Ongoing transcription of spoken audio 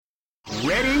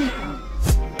Ready?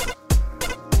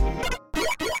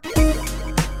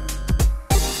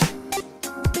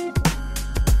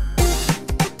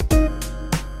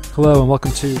 Hello and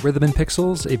welcome to Rhythm and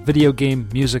Pixels, a video game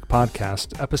music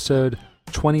podcast, episode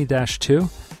 20-2.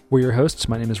 We're your hosts.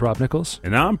 My name is Rob Nichols.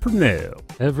 And I'm Pernell.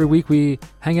 Every week we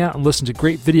hang out and listen to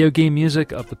great video game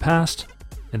music of the past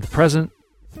and the present.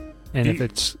 And if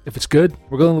it's good,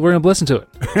 we're gonna listen to it.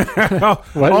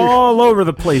 All over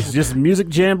the place, just music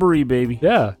jamboree, baby.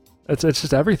 Yeah, it's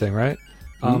just everything, right?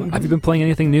 Have you been playing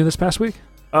anything new this past week?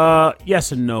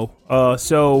 Yes and no.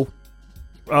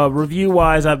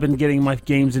 Review-wise, I've been getting my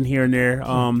games in here and there.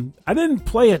 I didn't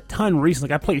play a ton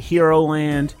recently. I played Hero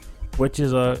Land, which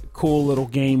is a cool little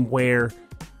game where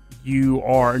you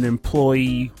are an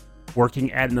employee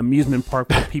working at an amusement park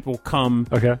where people come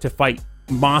to fight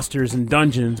monsters in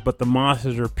dungeons, but the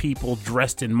monsters are people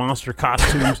dressed in monster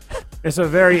costumes. It's a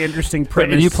very interesting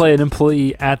premise. And you play an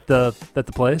employee at the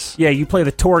place? Yeah, you play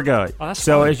the tour guide. Oh, that's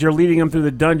so fun. as you're leading them through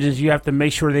the dungeons, you have to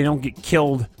make sure they don't get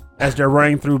killed as they're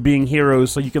running through being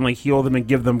heroes, so you can like heal them and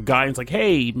give them guidance like,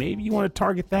 hey, maybe you want to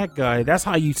target that guy. That's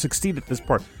how you succeed at this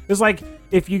part. It's like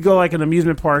if you go like an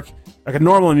amusement park, like a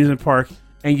normal amusement park,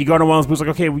 and you go to one of those booths,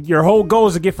 like, okay, your whole goal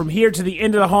is to get from here to the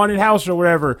end of the haunted house or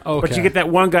whatever. Okay. But you get that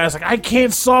one guy that's like, I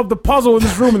can't solve the puzzle in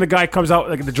this room. And the guy comes out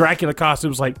like in the Dracula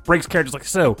costumes, like breaks characters like,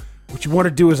 so what you want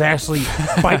to do is actually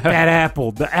bite that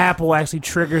apple. The apple actually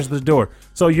triggers the door.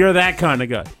 So you're that kind of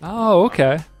guy. Oh,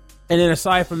 okay. And then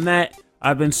aside from that,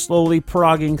 I've been slowly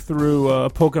progging through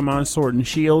Pokemon Sword and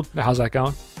Shield. How's that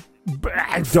going?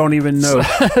 I don't even know.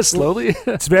 Slowly?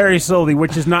 It's very slowly,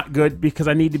 which is not good because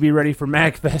I need to be ready for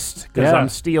MagFest because I'm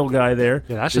Steel Guy there.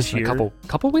 Yeah, that's this just in year. a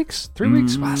couple weeks? 3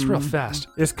 weeks? Wow, that's real fast.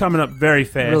 It's coming up very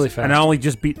fast. Really fast. And I only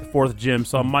just beat the 4th gym,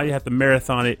 so I might have to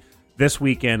marathon it this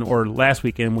weekend or last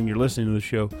weekend when you're listening to the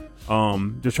show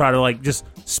to try to like just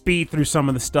speed through some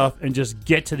of the stuff and just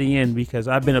get to the end because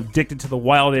I've been addicted to the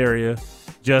wild area,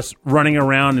 just running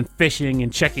around and fishing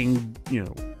and checking,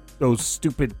 those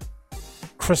stupid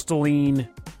crystalline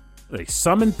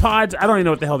summon pods. I don't even know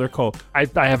what the hell they're called. I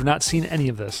have not seen any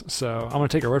of this, so I'm going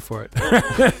to take your word for it.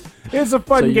 It's a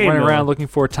fun game. So you run around looking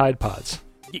for Tide Pods.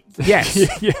 Yes.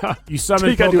 Yeah. You summon So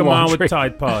you gotta do Pokemon laundry. with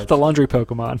Tide Pods. The laundry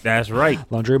Pokemon. That's right.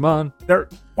 Laundrymon.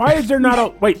 Why is there not a...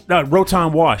 Wait, no,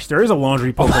 Rotom Wash. There is a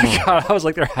laundry Pokemon. Oh my god, I was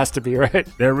like, there has to be, right?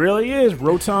 There really is.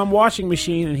 Rotom Washing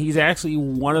Machine, and he's actually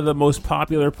one of the most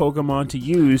popular Pokemon to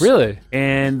use. Really?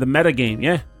 And the metagame,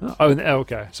 yeah. Oh,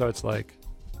 okay. So it's like...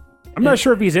 I'm not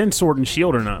sure if he's in Sword and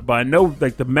Shield or not, but I know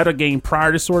like the metagame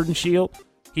prior to Sword and Shield,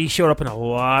 he showed up in a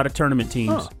lot of tournament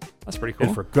teams. Oh, that's pretty cool.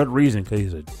 And for good reason, because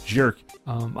he's a jerk.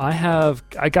 I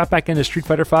got back into Street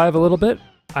Fighter V a little bit.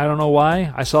 I don't know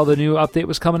why. I saw the new update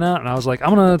was coming out, and I was like,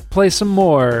 I'm going to play some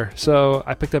more. So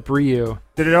I picked up Ryu.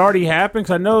 Did it already happen?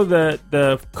 Because I know that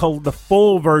the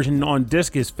full version on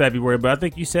disc is February, but I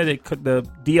think you said the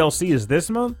DLC is this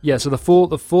month? Yeah, so the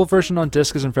full version on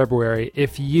disc is in February.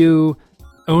 If you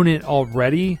own it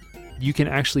already, you can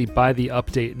actually buy the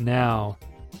update now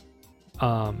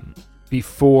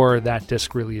before that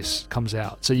disc release comes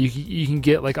out. So you can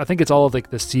get like, I think it's all of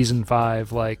like the season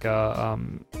 5 like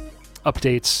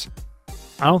updates.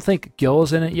 I don't think Gil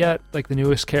is in it yet. Like the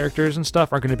newest characters and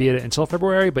stuff aren't going to be in it until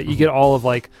February, but you get all of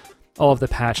the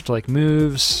patched like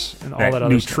moves and all that other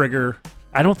new stuff. trigger.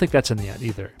 I don't think that's in yet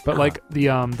either. But like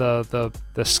the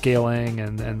scaling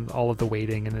and all of the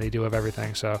weighting and they do have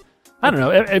everything. So I don't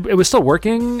know. It was still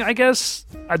working, I guess.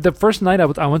 The first night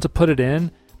I went to put it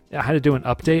in, I had to do an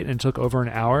update and it took over an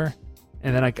hour.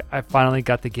 And then I finally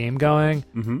got the game going.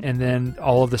 Mm-hmm. And then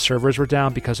all of the servers were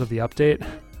down because of the update.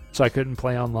 So I couldn't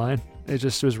play online. It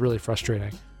was really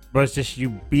frustrating. But it's just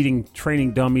you beating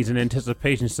training dummies in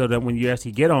anticipation so that when you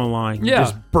actually get online, you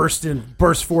just burst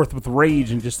forth with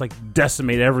rage and just like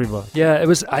decimate everybody. Yeah, it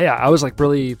was. I was like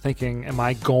really thinking, am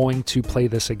I going to play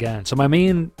this again? So my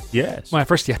main,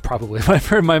 probably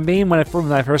my main when I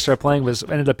first started playing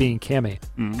ended up being Cammy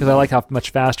because I like how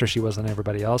much faster she was than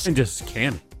everybody else. And just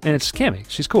Cammy. And it's Cammy.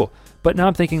 She's cool. But now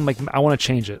I'm thinking like I want to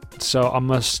change it, so I'm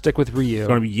gonna stick with Ryu. It's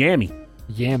gonna be Yammy.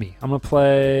 I'm gonna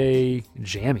play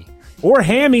Jammy. Or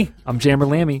Hammy. I'm Jammer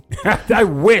Lammy. I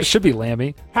wish. It should be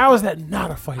Lammy. How is that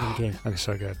not a fighting game? That'd be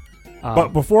so good. But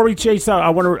before we chase out, I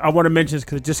want to mention this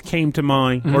because it just came to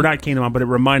mind, or not came to mind, but it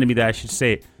reminded me that I should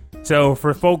say it. So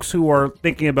for folks who are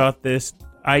thinking about this,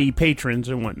 i.e. patrons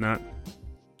and whatnot,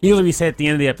 usually we say at the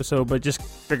end of the episode, but just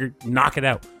figured knock it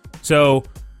out. So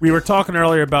we were talking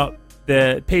earlier about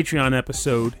the Patreon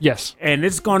episode. Yes. And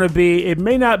it's going to be, it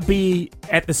may not be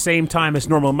at the same time as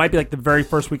normal. It might be like the very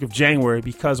first week of January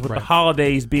because with the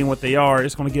holidays being what they are,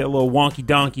 it's going to get a little wonky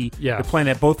donkey. Yeah. To plan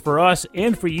that both for us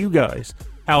and for you guys.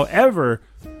 However,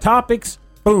 topics,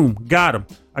 boom, got them.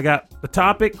 I got the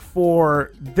topic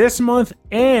for this month,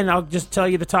 and I'll just tell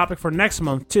you the topic for next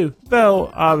month, too.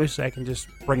 Though, obviously, I can just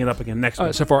bring it up again next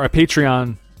month. So for our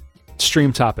Patreon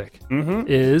stream topic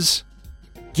is...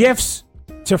 gifts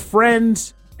to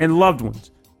friends and loved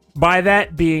ones. By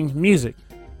that being music.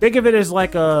 Think of it as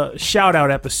like a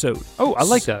shout-out episode. Oh, I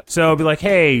like that. So it'll be like,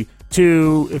 hey,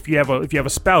 if you have a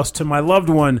spouse, to my loved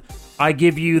one, I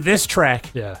give you this track.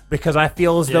 Yeah. Because I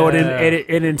feel as though the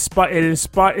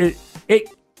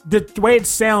way it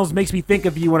sounds makes me think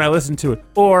of you when I listen to it.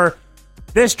 Or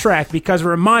this track because it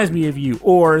reminds me of you.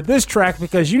 Or this track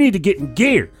because you need to get in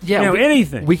gear. Yeah,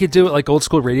 anything. We could do it like old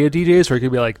school radio DJs, where it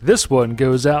could be like, this one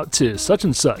goes out to such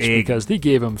and such because they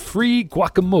gave him free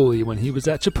guacamole when he was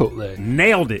at Chipotle.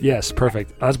 Nailed it. Yes,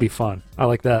 perfect. That'd be fun. I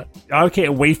like that. I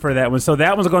can't wait for that one. So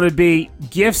that one's going to be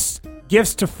gifts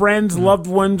to friends, loved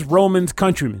ones, Romans,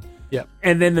 countrymen. Yep.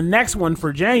 And then the next one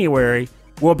for January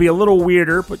will be a little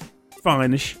weirder, but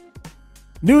fine-ish.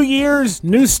 New Year's,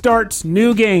 new starts,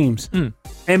 new games.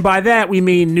 And by that, we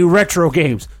mean new retro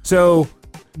games. So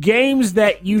games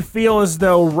that you feel as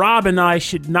though Rob and I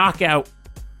should knock out,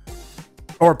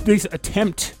 or at least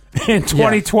attempt in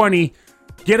 2020,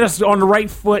 get us on the right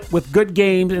foot with good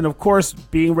games. And of course,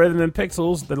 being Rhythm and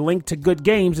Pixels, the link to good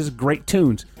games is great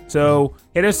tunes. So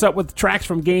hit us up with tracks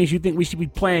from games you think we should be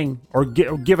playing or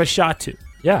give a shot to.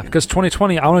 Yeah, because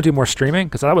 2020, I want to do more streaming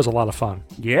because that was a lot of fun.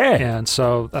 Yeah. And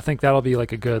so I think that'll be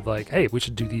like a good, like, hey, we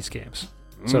should do these games.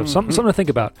 So something to think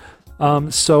about.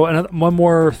 So one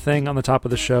more thing on the top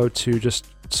of the show to just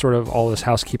sort of all this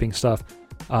housekeeping stuff.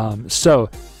 So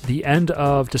the end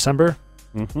of December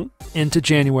into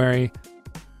January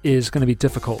is going to be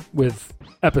difficult with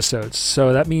episodes.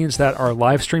 So that means that our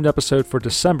live streamed episode for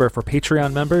December for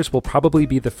Patreon members will probably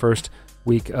be the first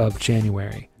week of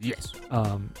January. Yes.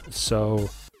 So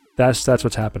that's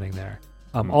what's happening there.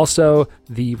 Also,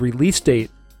 the release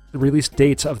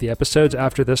dates of the episodes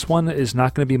after this one is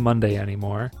not going to be Monday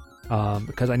anymore.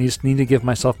 Because I need to give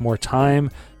myself more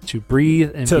time to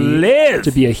breathe and live,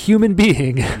 to be a human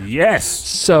being. Yes.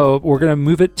 So we're going to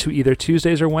move it to either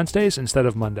Tuesdays or Wednesdays instead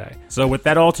of Monday. So what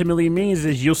that ultimately means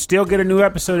is you'll still get a new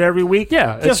episode every week.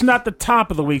 Yeah. Just not the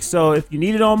top of the week. So if you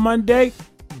need it on Monday,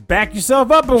 back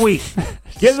yourself up a week.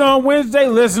 Get it on Wednesday,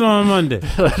 listen on Monday.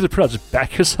 Just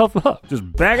back yourself up.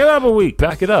 Just back it up a week.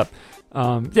 Back it up.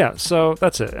 Yeah, so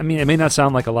that's it. I mean, it may not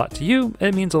sound like a lot to you.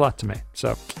 It means a lot to me.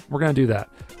 So we're going to do that.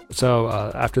 So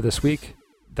after this week,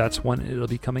 that's when it'll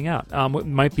be coming out. It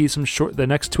might be some short. The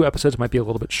next two episodes might be a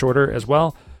little bit shorter as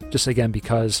well. Just again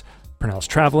because Pernell's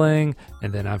traveling,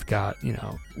 and then I've got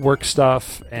work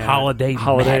stuff and holiday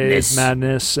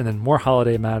madness, and then more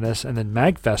holiday madness, and then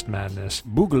MagFest madness.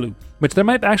 Boogaloo. Which there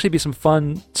might actually be some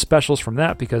fun specials from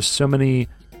that because so many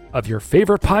of your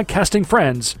favorite podcasting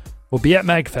friends will be at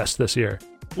MagFest this year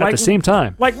at the same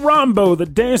time. Like Rombo, the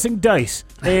dancing dice,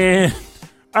 and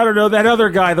I don't know, that other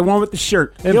guy, the one with the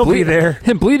shirt. And He'll be there.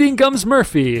 And Bleeding Gums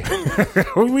Murphy.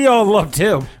 We all loved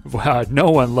him. Wow,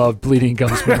 no one loved Bleeding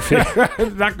Gums Murphy.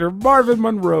 Dr. Marvin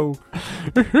Monroe.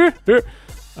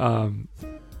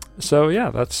 So yeah,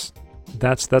 that's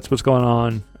what's going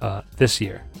on this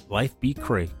year. Life be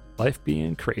crazy. Life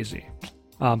being crazy.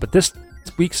 But this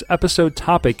week's episode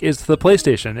topic is the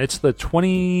PlayStation. It's the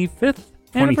 25th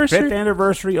anniversary? 25th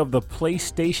anniversary of the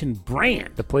PlayStation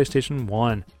brand. The PlayStation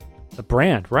 1. The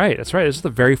brand, right. That's right. This is the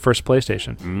very first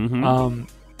PlayStation.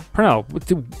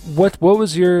 Pernell, what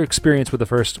was your experience with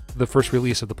the first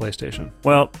release of the PlayStation?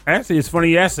 Well, actually, it's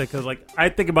funny you asked that because I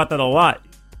think about that a lot,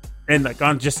 and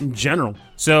just in general.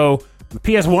 So the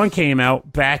PS1 came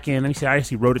out back in. Let me see. I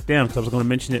actually wrote it down because I was going to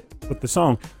mention it with the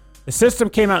song. The system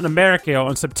came out in America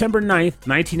on September 9th,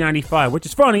 1995, which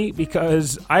is funny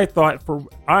because I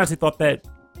honestly thought that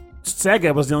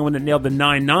Sega was the only one that nailed the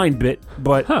 99-bit,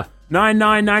 but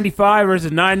 9995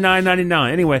 versus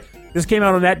 9999. Anyway, this came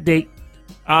out on that date.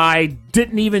 I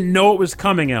didn't even know it was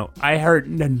coming out. I heard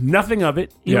nothing of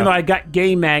it. Even though I got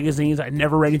game magazines, I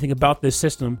never read anything about this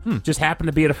system. Just happened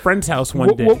to be at a friend's house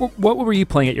one day. What were you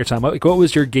playing at your time? What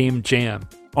was your game jam?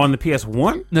 On the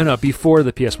PS1? No, before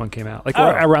the PS1 came out.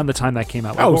 Around the time that came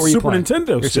out. What were you Super playing?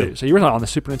 Nintendo. So you were on the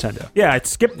Super Nintendo. Yeah, I'd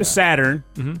skipped the Saturn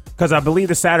because I believe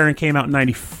the Saturn came out in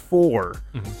 94.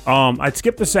 I'd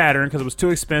skipped the Saturn because it was too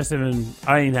expensive and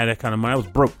I ain't had that kind of money. I was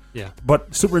broke. Yeah.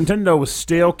 But Super Nintendo was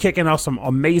still kicking out some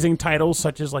amazing titles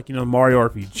such as Mario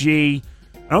RPG.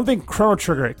 I don't think Chrono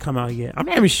Trigger had come out yet.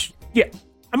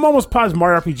 I'm almost positive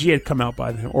Mario RPG had come out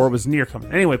by then or it was near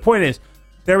coming. Anyway, point is,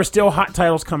 there were still hot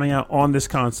titles coming out on this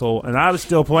console, and I was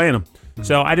still playing them.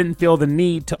 So I didn't feel the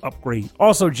need to upgrade.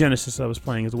 Also, Genesis I was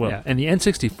playing as well. Yeah, and the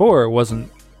N64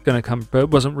 wasn't gonna come, but it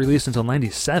wasn't released until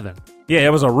 '97. Yeah,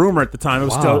 it was a rumor at the time. It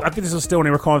was Wow. still. I think this was still when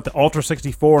they were calling it the Ultra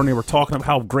 64, and they were talking about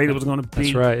how great it was going to be.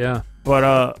 That's right. Yeah.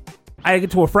 But I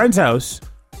get to a friend's house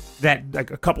that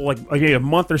a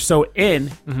month or so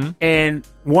in, and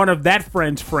one of that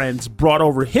friend's friends brought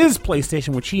over his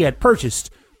PlayStation, which he had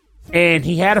purchased, and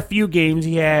he had a few games.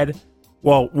 He had,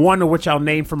 well, one of which I'll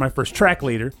name for my first track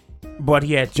later, but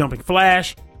he had Jumping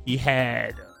Flash. He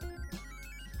had.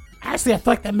 Actually, I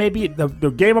feel like that may be the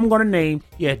game I'm going to name.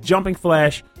 He had Jumping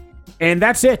Flash. And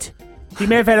that's it. He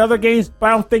may have had other games, but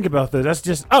I don't think about those. That's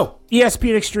just,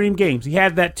 ESPN Extreme Games. He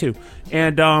had that too.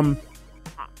 And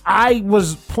I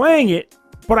was playing it,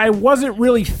 but I wasn't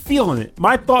really feeling it.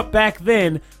 My thought back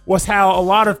then was how a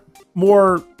lot of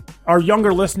our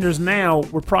younger listeners now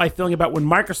were probably feeling about when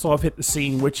Microsoft hit the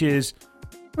scene, which is,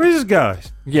 where's this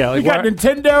guys? Yeah, we got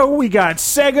Nintendo, we got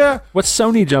Sega. What's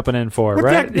Sony jumping in for,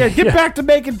 right? Get back to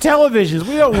making televisions.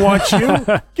 We don't want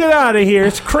you. Get out of here.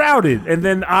 It's crowded. And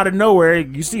then out of nowhere,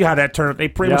 you see how that turned. They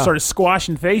pretty much started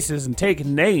squashing faces and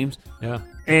taking names. Yeah.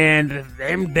 And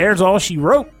there's all she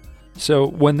wrote. So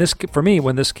when the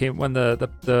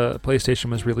PlayStation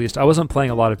was released, I wasn't playing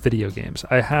a lot of video games.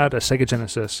 I had a Sega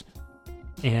Genesis,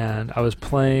 and I was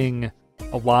playing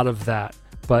a lot of that.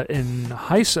 But in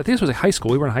I think this was high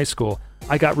school. We were in high school.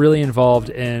 I got really involved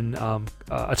in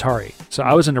Atari. So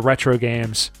I was into retro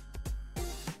games,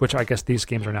 which I guess these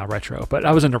games are now retro. But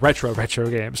I was into retro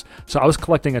games. So I was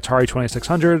collecting Atari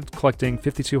 2600, collecting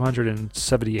 5200 and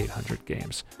 7800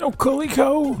 games. No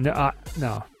Coleco.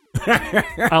 No.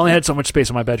 I only had so much space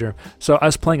in my bedroom. So I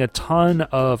was playing a ton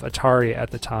of Atari at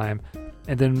the time.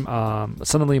 And then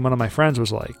suddenly one of my friends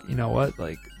was like, you know what,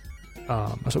 like,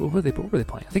 I said, what were they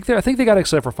playing? I think they got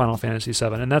excited for Final Fantasy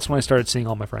VII, and that's when I started seeing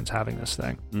all my friends having this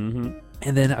thing. Mm-hmm.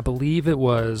 And then I believe it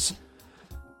was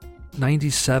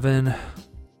 97. I think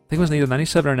it was either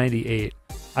 97 or 98.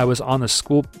 I was on the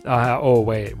school.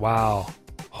 Holy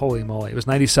moly! It was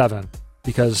 97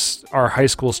 because our high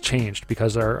schools changed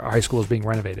because our high school was being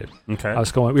renovated. Okay.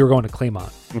 We were going to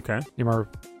Claymont. Okay. You remember?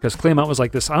 Because Claymont was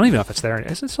like this. I don't even know if it's there.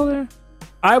 Is it still there?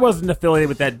 I wasn't affiliated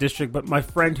with that district, but my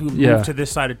friend who moved to that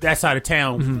side of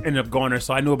town ended up going there,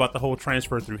 so I knew about the whole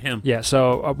transfer through him. Yeah,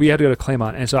 so we had to go to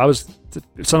Claymont, and so I was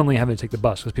suddenly having to take the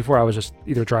bus, because before I was just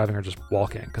either driving or just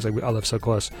walking, because I live so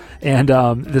close. And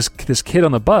this kid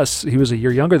on the bus, he was a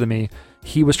year younger than me,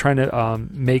 he was trying to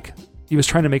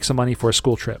make some money for a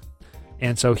school trip.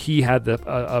 And so he had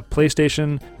a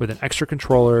PlayStation with an extra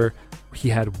controller. He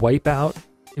had Wipeout.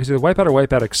 It was either Wipeout or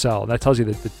Wipeout Excel. That tells you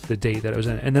the date that it was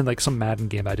in. And then like some Madden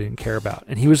game I didn't care about.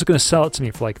 And he was going to sell it to me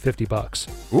for like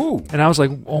 $50. Ooh. And I was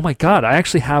like, oh my God, I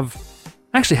actually have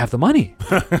the money.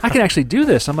 I can actually do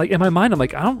this. I'm like, in my mind, I'm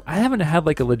like, I haven't had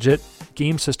like a legit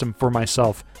game system for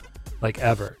myself like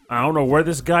ever. I don't know where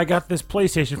this guy got this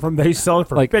PlayStation from. They sell it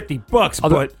for like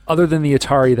 $50, other than the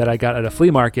Atari that I got at a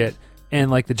flea market. And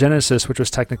like the Genesis, which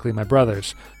was technically my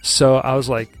brother's. So I was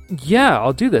like, yeah,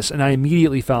 I'll do this. And I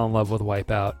immediately fell in love with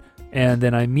Wipeout. And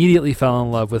then I immediately fell in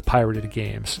love with pirated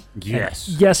games. Yes.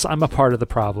 And yes, I'm a part of the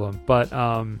problem. But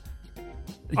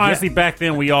honestly, back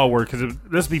then we all were, because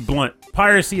let's be blunt.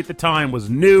 Piracy at the time was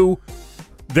new.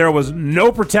 There was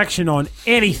no protection on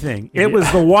anything. It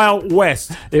was the Wild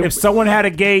West. If someone had a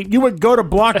game, you would go to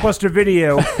Blockbuster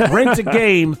Video, rent a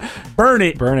game, burn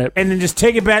it, and then just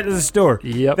take it back to the store.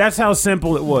 Yep. That's how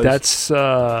simple it was. That's,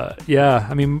 yeah.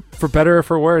 I mean, for better or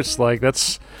for worse, like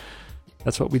that's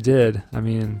what we did. I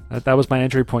mean, that was my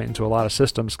entry point into a lot of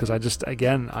systems, because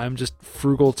I'm just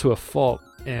frugal to a fault.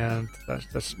 And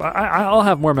I'll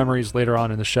have more memories later on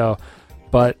in the show.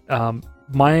 But,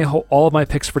 all of my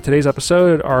picks for today's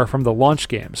episode are from the launch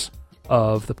games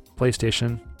of the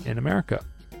PlayStation in America.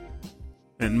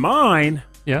 And mine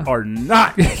are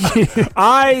not. When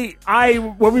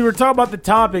we were talking about the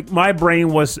topic, my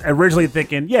brain was originally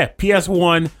thinking,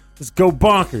 PS1, let's go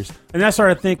bonkers. And I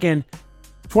started thinking,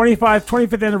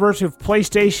 25th anniversary of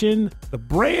PlayStation, the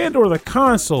brand or the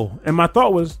console? And my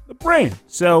thought was the brand.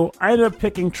 So I ended up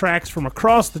picking tracks from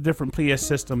across the different PS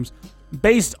systems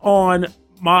based on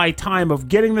my time of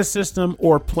getting the system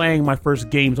or playing my first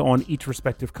games on each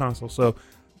respective console. So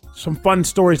some fun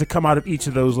stories to come out of each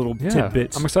of those little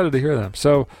tidbits. I'm excited to hear them.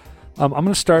 So I'm going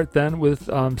to start then with,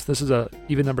 this is a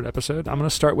even numbered episode. I'm going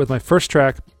to start with my first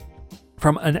track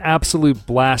from an absolute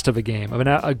blast of a game, of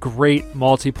a great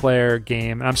multiplayer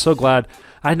game. And I'm so glad.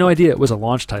 I had no idea it was a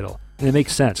launch title. And it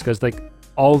makes sense, because like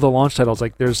all the launch titles,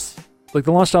 like there's like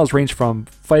the launch titles range from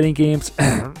fighting games,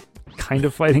 kind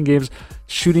of fighting games,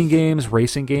 shooting games,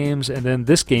 racing games, and then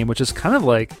this game, which is kind of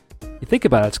like, you think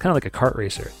about it, it's kind of like a kart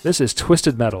racer. This is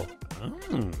Twisted Metal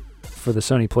for the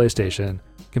Sony PlayStation.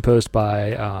 composed by,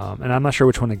 and I'm not sure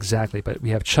which one exactly, but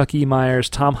we have Chuck E. Myers,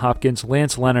 Tom Hopkins,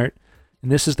 Lance Leonard,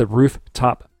 and this is the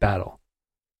Rooftop Battle.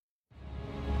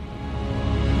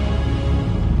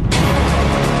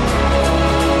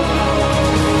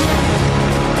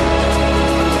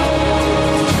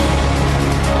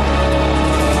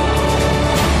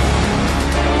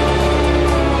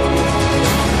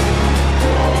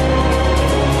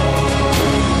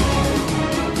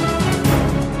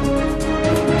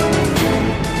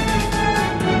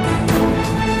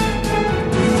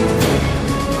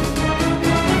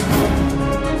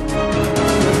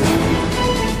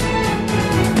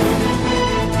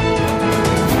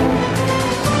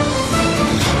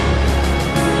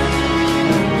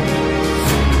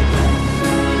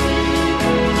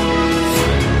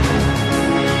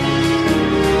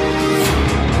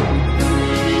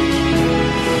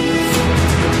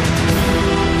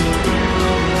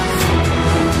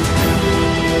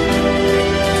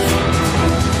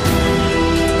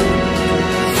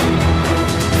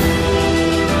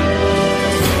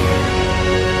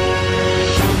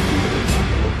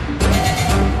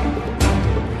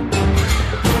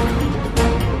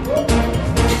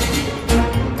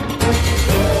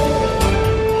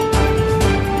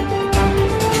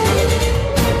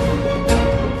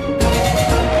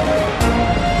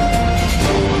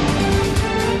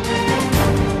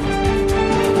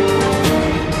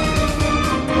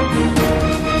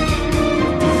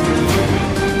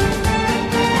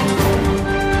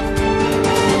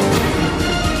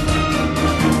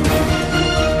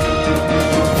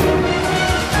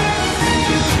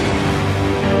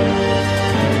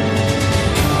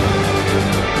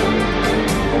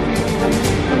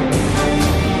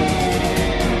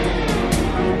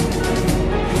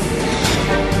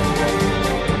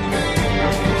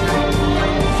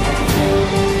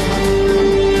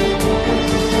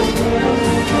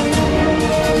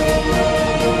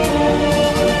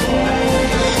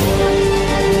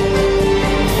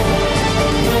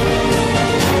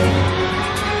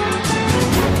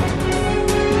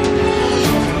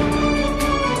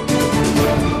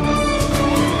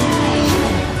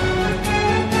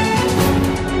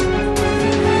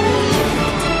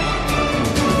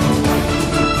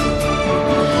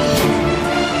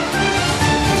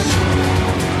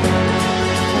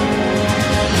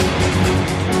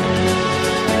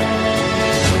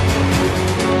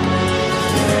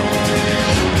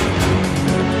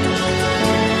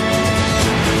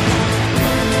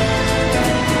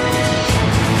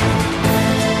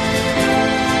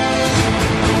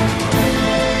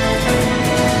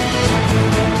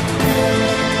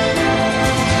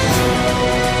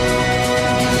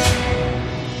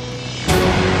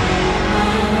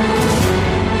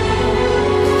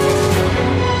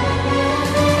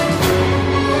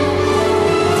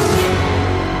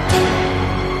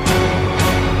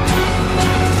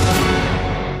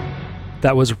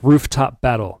 That was Rooftop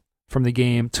Battle from the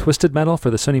game Twisted Metal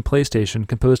for the Sony PlayStation,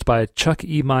 composed by Chuck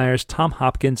E. Myers, Tom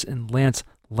Hopkins, and Lance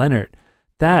Leonard.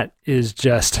 That is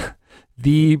just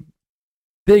the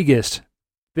biggest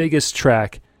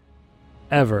track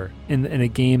ever in a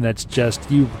game that's just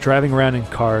you driving around in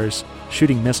cars,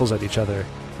 shooting missiles at each other.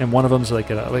 And one of them's like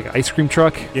an ice cream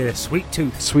truck. Yeah, Sweet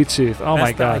Tooth. Sweet Tooth. Oh,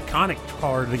 my God. That's the iconic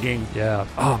car of the game. Yeah.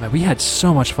 Oh, man, we had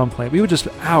so much fun playing. We would just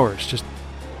hours just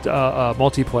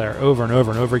multiplayer over and over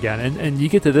and over again. And you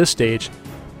get to this stage,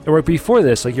 or before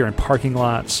this, like you're in parking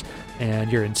lots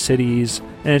and you're in cities,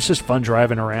 and it's just fun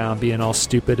driving around, being all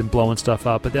stupid and blowing stuff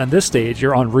up. But on this stage,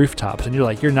 you're on rooftops, and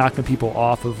you're knocking people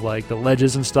off of like the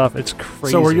ledges and stuff. It's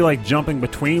crazy. So were you like jumping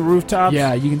between rooftops?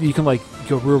 Yeah, you can like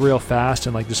go real fast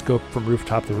and like just go from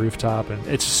rooftop to rooftop, and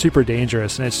it's super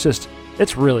dangerous, and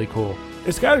it's really cool.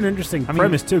 It's got an interesting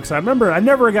premise, too, because I remember I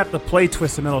never got to play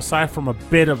Twisted Metal aside from a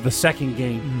bit of the second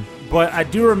game. But I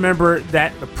do remember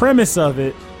that the premise of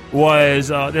it was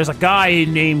there's a guy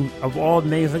named, of all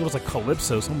names, I think it was like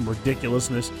Calypso, some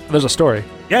ridiculousness. There's a story.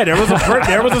 Yeah, there was a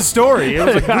story. It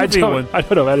was a goofy one. I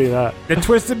don't know any of that. The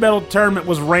Twisted Metal tournament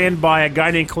was ran by a guy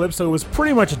named Calypso who was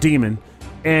pretty much a demon.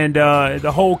 And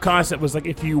the whole concept was like,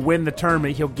 if you win the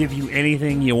tournament, he'll give you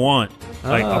anything you want,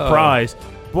 like a prize.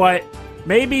 But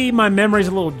maybe my memory's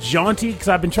a little jaunty because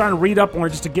I've been trying to read up on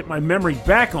it just to get my memory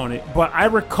back on it. But I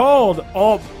recalled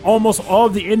almost all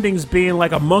of the endings being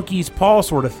like a monkey's paw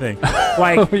sort of thing.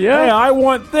 Like, hey, I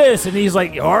want this. And he's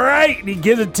like, all right. And he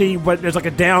gives it to you, but there's like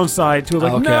a downside to it.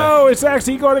 Like, no, it's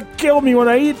actually going to kill me when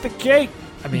I eat the cake.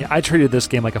 I mean, I treated this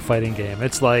game like a fighting game.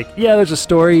 It's like, yeah, there's a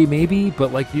story, maybe,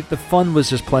 but like the fun was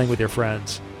just playing with your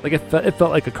friends. Like it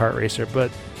felt like a kart racer,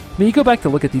 but I mean, you go back to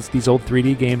look at these old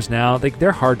 3D games now,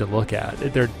 they're hard to look at.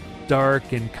 They're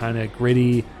dark and kind of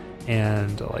gritty,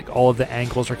 and like all of the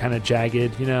angles are kind of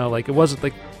jagged. Like it wasn't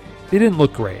like they didn't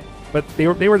look great, but they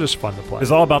were just fun to play.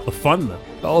 It's all about the fun, though.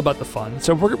 All about the fun.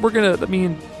 So we're gonna. I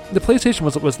mean, the PlayStation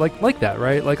was like that,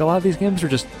 right? Like a lot of these games are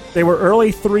just they were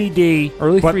early 3D,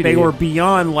 but 3D. They were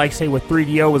beyond like say what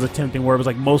 3DO was attempting, where it was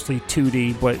like mostly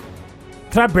 2D. But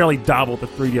cause I barely dabbled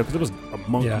with the 3DO because it was a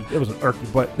monkey. Yeah. It was an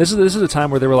irky. But this is a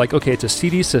time where they were like, okay, it's a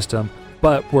CD system,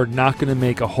 but we're not going to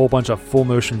make a whole bunch of full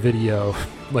motion video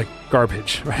like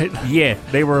garbage, right? Yeah,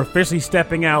 they were officially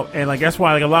stepping out, and like that's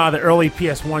why like a lot of the early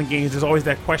PS1 games, there's always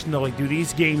that question of like, do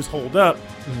these games hold up?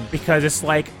 Because it's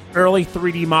like early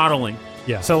 3D modeling.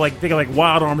 Yeah. So like think of like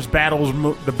Wild Arms battles,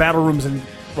 the battle rooms in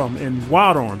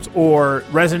Wild Arms, or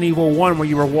Resident Evil 1 where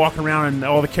you were walking around and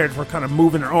all the characters were kind of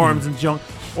moving their arms and junk,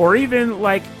 or even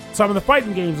like some of the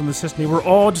fighting games on the system, they were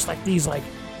all just like these like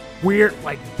weird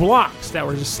like blocks that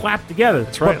were just slapped together.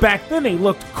 That's right. But back then they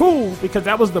looked cool because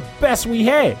that was the best we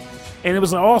had, and it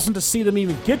was awesome to see them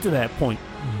even get to that point.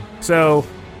 So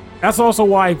that's also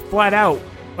why flat out,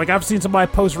 like I've seen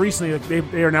somebody post recently,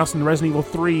 like they're announcing the Resident Evil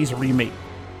 3's remake,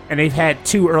 and they've had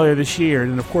 2 earlier this year,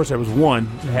 and then of course there was 1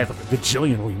 that had like a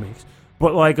gajillion remakes.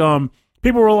 But like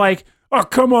people were like, oh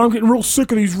come on, I'm getting real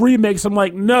sick of these remakes. I'm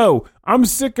like, no, I'm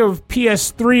sick of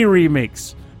PS3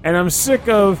 remakes, and I'm sick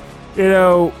of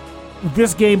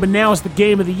this game, but now it's the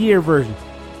Game of the Year version.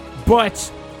 But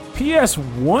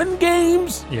PS1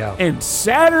 games and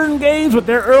Saturn games with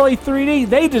their early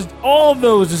 3D, all of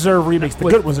those deserve remakes. The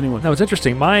good ones, anyway. No, it's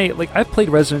interesting. I played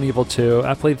Resident Evil 2,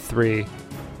 I played 3,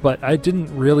 but I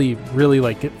didn't really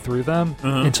like get through them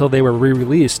until they were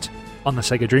re-released on the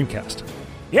Sega Dreamcast.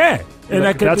 Yeah, and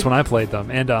that's when I played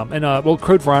them. And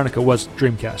Code Veronica was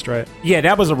Dreamcast, right? Yeah,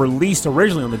 that was released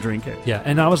originally on the Dreamcast. Yeah,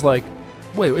 and I was like,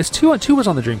 wait, it's 2 was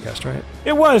on the Dreamcast, right?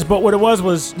 It was, but what it was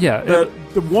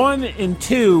the 1 and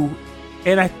 2,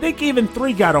 and I think even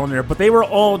 3 got on there, but they were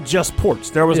all just ports.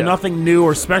 There was nothing new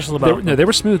or special about them. No, they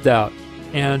were smoothed out.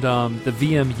 And the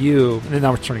VMU, and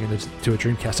now we're turning into a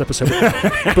Dreamcast episode.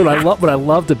 But what I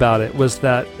loved about it was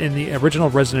that in the original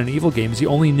Resident Evil games, you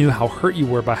only knew how hurt you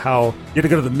were by how you had to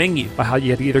go to the menu. By how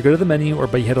you had to either go to the menu or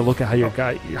you had to look at how your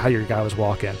guy was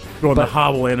walking. Going the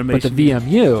hobble animation. But the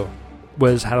VMU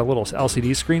had a little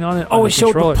LCD screen on it. Oh, it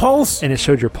showed the pulse? And it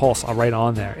showed your pulse right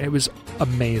on there. It was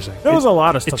amazing. There was a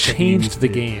lot of stuff. It changed the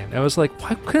game. I was like,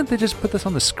 why couldn't they just put this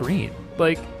on the screen?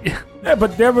 Like, yeah,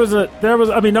 but there was. I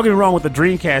mean, don't get me wrong with the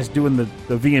Dreamcast doing the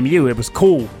VMU. It was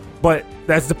cool, but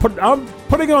I'm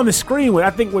putting it on the screen. I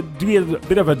think would be a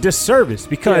bit of a disservice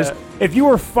because if you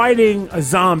were fighting a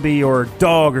zombie or a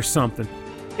dog or something,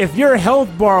 if your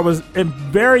health bar was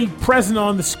very present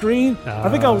on the screen, I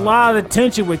think a lot of the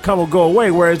tension would go away.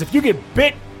 Whereas if you get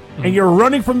bit and you're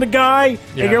running from the guy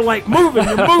and you're like moving,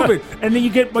 and then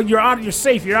you're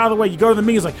safe, you're out of the way, you go to the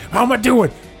menu, it's like, how am I doing?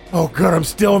 Oh, good, I'm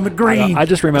still in the green. I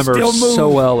just remember so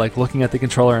well, like, looking at the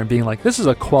controller and being like, this is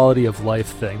a quality of life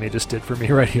thing they just did for me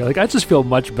right here. Like, I just feel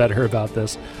much better about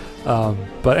this.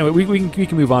 But anyway, we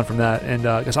can move on from that. And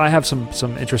because I have some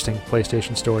interesting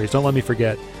PlayStation stories. Don't let me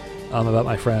forget about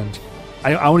my friend.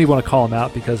 I don't even want to call him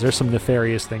out because there's some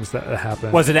nefarious things that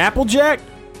happened. Was it Applejack?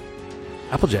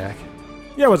 Applejack?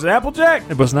 Yeah, was it Applejack?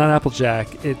 It was not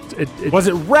Applejack. It was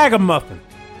it Ragamuffin?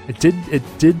 It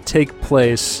did take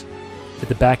place at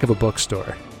the back of a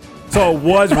bookstore. So it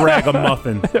was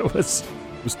Ragamuffin. It was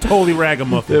totally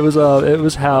Ragamuffin. It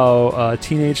was how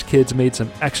teenage kids made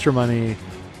some extra money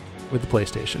with the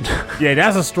PlayStation. Yeah,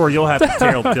 that's a story you'll have to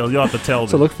tell. You'll have to tell.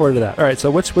 So look forward to that. All right. So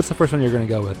what's the first one you're going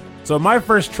to go with? So my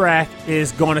first track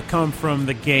is going to come from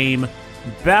the game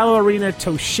Ballerina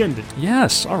Toshinden.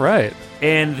 Yes. All right.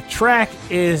 And the track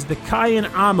is the Kayan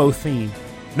Amo theme.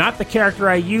 Not the character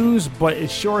I use, but it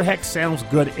sure heck sounds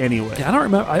good anyway. Yeah, I don't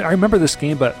remember. I remember this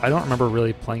game, but I don't remember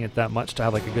really playing it that much to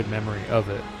have like a good memory of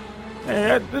it.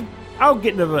 I'll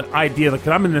get into the idea because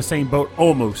I'm in the same boat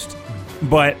almost.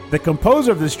 But the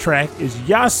composer of this track is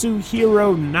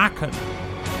Yasuhiro Nakano.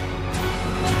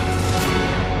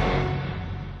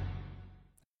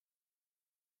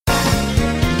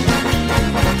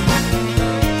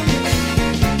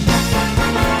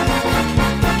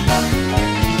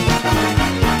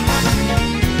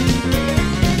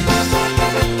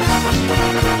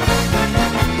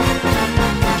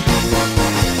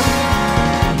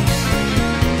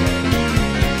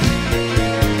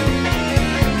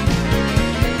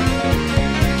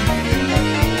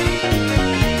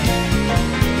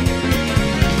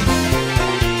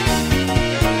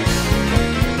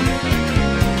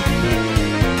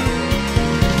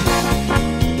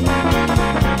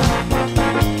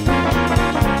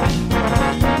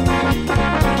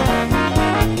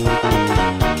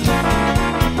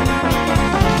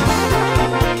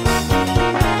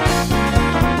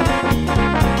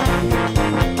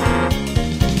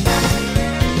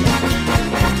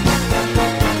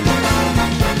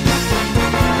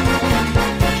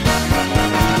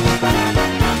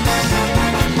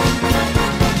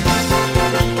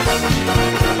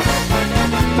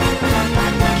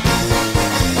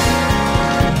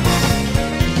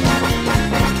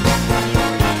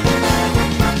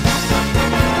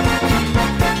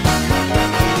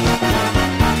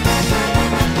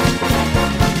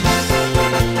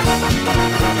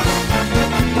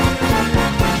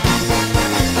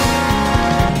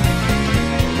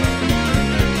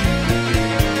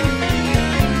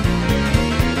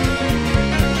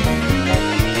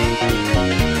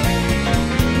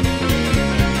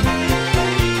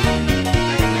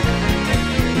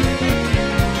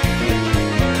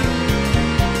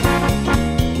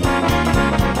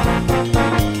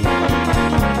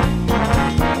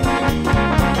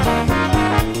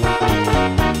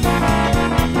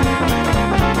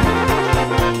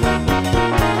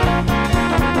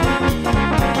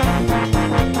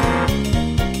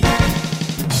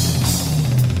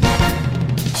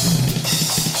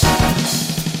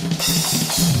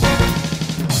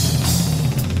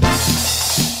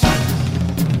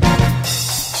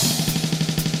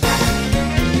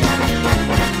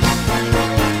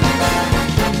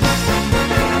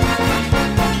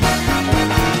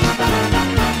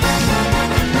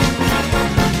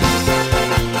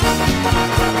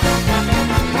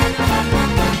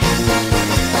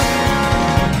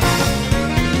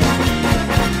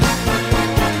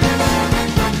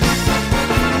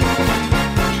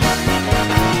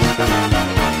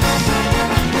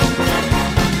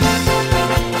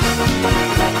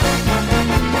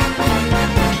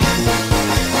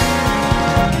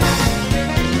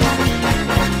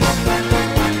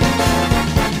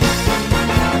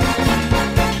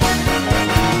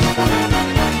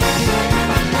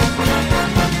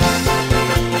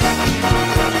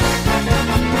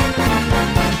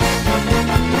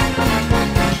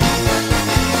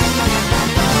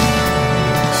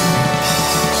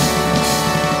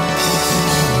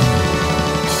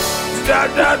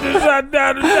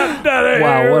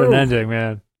 Wow, what an ending,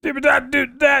 man.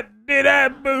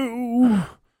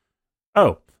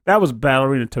 Oh, that was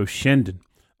Ballerina Toshinden.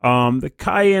 The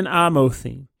Kaien Amo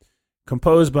theme,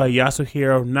 composed by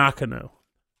Yasuhiro Nakano.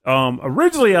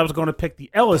 Originally, I was going to pick the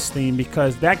Ellis theme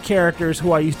because that character is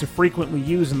who I used to frequently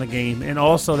use in the game, and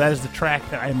also that is the track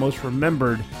that I most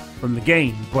remembered from the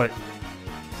game. But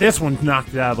this one knocked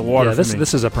it out of the water. Yeah,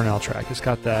 this is a Pernell track. It's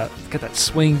got that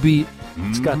swing beat.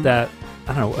 It's got that,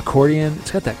 I don't know, accordion.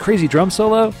 It's got that crazy drum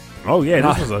solo. Oh yeah,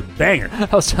 this was a banger.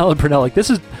 I was telling Pernell, like, this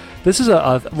is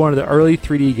one of the early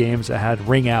 3D games that had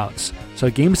ring outs. So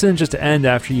games didn't just end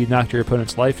after you knocked your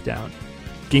opponent's life down.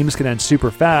 Games can end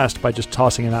super fast by just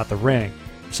tossing him out the ring.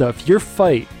 So if your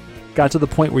fight got to the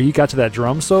point where you got to that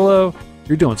drum solo,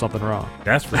 you're doing something wrong.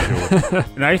 That's for sure.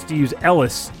 And I used to use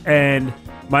Ellis, and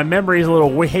my memory is a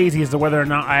little hazy as to whether or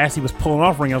not I actually was pulling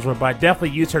off ring outs, but I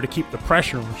definitely used her to keep the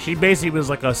pressure on. She basically was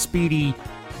like a speedy,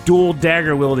 dual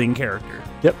dagger wielding character.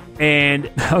 Yep.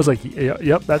 And I was like,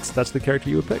 yep, that's the character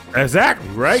you would pick. Exactly,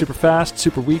 right? Super fast,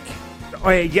 super weak. Oh,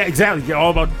 yeah, exactly. You're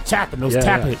all about tapping, those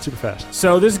tap hits. Super fast.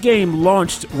 So this game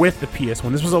launched with the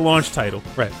PS1. This was a launch title.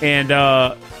 Right. And,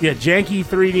 janky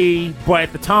 3D, but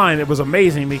at the time it was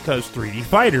amazing because 3D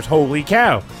fighters, holy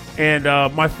cow. And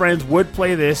my friends would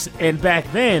play this, and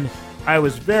back then, I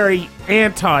was very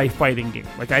anti-fighting game.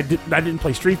 Like, I didn't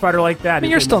play Street Fighter like that. I mean,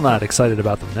 you're still not excited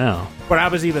about them now. But I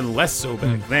was even less so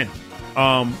back then.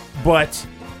 But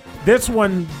this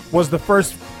one was the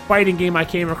first fighting game I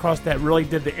came across that really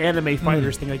did the anime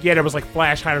fighters thing. Like, yeah, there was like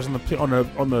flash hiders on the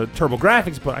Turbo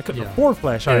Graphics, but I couldn't afford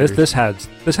flash hiders. This had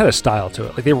a style to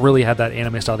it. Like, they really had that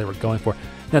anime style they were going for.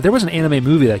 Now, there was an anime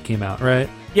movie that came out, right?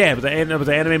 Yeah, but it was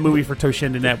an anime movie for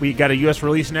Toshinden that we got a U.S.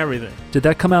 release and everything. Did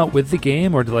that come out with the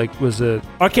game, or was it?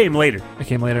 Oh, it came later. It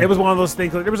came later. It was one of those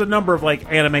things. Like, there was a number of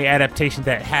like anime adaptations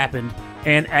that happened,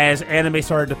 and as anime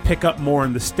started to pick up more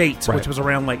in the States, which was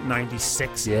around like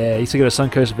 '96. Yeah, I used to go to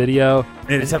Suncoast Video,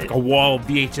 and it's like a wall of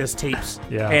VHS tapes.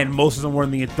 Yeah, and most of them were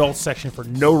in the adult section for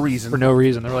no reason. They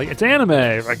were like, "It's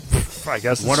anime." Like, I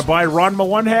guess. Want to buy Ranma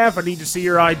 1/2? I need to see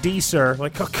your ID, sir.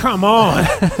 Like, oh, come on.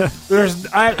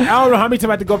 I don't know how many times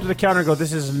I had to go up to the counter and go,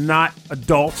 "This is not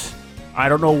adult. I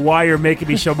don't know why you're making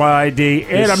me show my ID,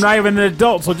 and I'm not even an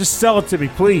adult, so just sell it to me,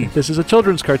 please." This is a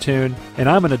children's cartoon, and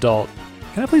I'm an adult.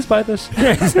 Can I please buy this?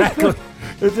 Yeah, exactly.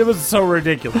 It was so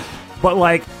ridiculous. But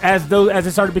like as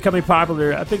it started becoming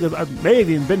popular, I think it may have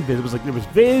even been Viz. It was like there was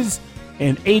Viz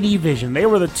and AD Vision. They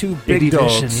were the two big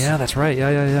dogs. Vision. Yeah, that's right.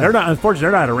 Yeah. They're not. Unfortunately,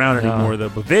 they're not around anymore though.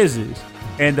 But Viz is.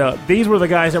 And these were the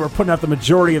guys that were putting out the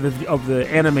majority of the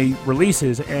anime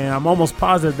releases. And I'm almost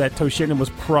positive that Toshinden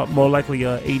was more likely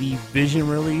a AD Vision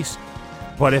release.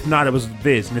 But if not, it was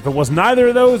Viz. And if it was neither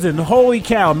of those, then holy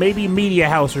cow, maybe Media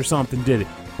House or something did it.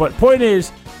 But point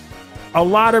is, a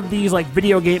lot of these like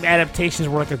video game adaptations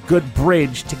were like a good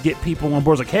bridge to get people on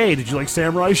board. It's like, hey, did you like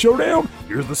Samurai Showdown?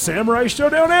 Here's the Samurai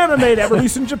Showdown anime that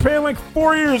released in Japan like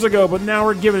 4 years ago, but now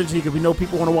we're giving it to you because we know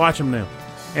people want to watch them now.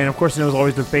 And of course, there was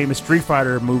always the famous Street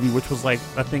Fighter movie, which was like,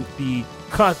 I think the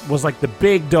cut was like the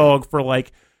big dog for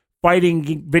like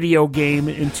fighting video game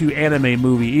into anime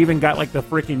movie. It even got like the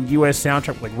freaking US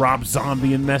soundtrack with like Rob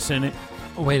Zombie and mess in it.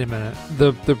 Wait a minute.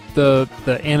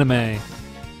 The anime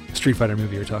Street Fighter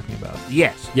movie you're talking about?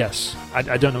 Yes. I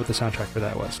don't know what the soundtrack for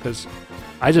that was, because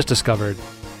I just discovered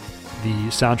the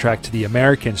soundtrack to the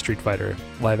American Street Fighter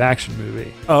live action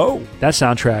movie. Oh. That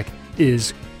soundtrack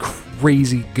is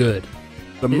crazy good.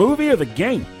 The movie or the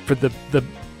game? For the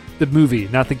movie,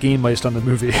 not the game based on the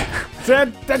movie.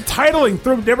 that titling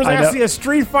through. There was actually a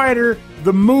Street Fighter,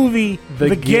 the movie,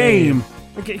 the game.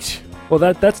 Okay. Well,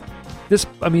 that's this.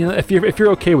 I mean, if you're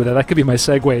okay with it, that could be my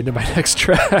segue into my next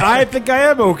track. I think I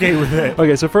am okay with it.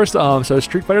 Okay, so first, so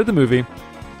Street Fighter the movie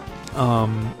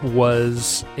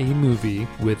was a movie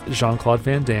with Jean-Claude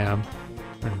Van Damme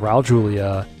and Raul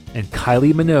Julia and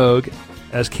Kylie Minogue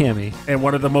as Cammy. And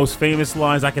one of the most famous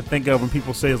lines I can think of when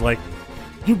people say is like,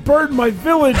 "You burned my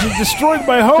village and destroyed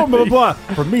my home," blah, blah,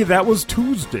 blah. For me, that was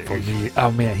Tuesday. For me,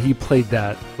 oh man, he played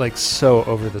that like so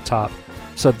over the top.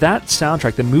 So that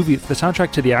soundtrack, the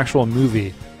soundtrack to the actual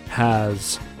movie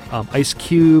has Ice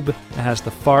Cube, it has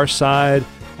The Far Side,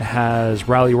 it has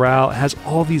Rally Row, it has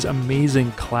all these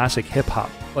amazing classic hip-hop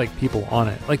like people on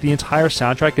it. Like the entire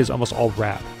soundtrack is almost all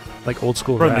rap, like old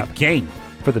school rap. For the game.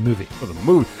 For the movie. For the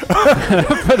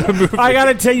movie. I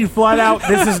gotta tell you flat out,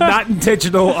 this is not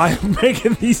intentional. I'm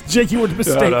making these genuine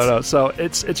mistakes. No. So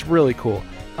it's really cool.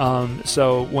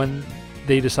 So when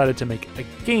they decided to make a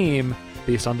game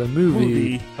based on the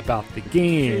movie about the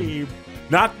game,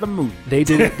 not the movie, they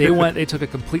did it. They took a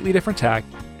completely different tack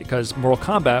because Mortal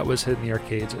Kombat was hitting the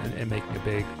arcades and making a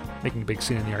big making a big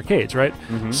scene in the arcades, right?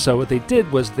 Mhm. So what they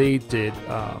did was they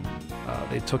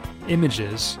took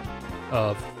images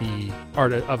of the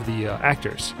art of the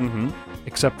actors,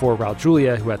 except for Raul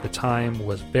Julia, who at the time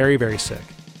was very, very sick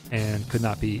and could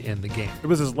not be in the game. It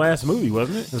was his last movie,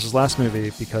 wasn't it? This was his last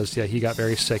movie because he got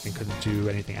very sick and couldn't do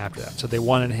anything after that. So they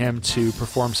wanted him to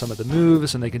perform some of the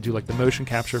moves, and they could do like the motion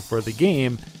capture for the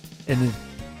game, and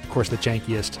of course the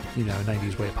jankiest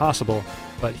 90s way possible.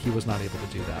 But he was not able to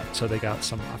do that. So they got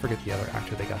I forget the other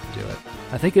actor they got to do it.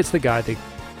 I think it's the guy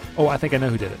I think I know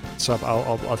who did it. So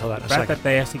I'll tell that in a second. That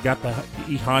they actually got the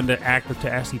E Honda actor to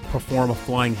actually perform a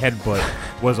flying headbutt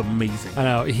was amazing. I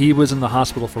know he was in the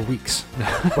hospital for weeks,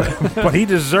 but he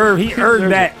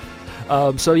earned that.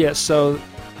 So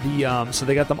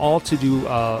they got them all to do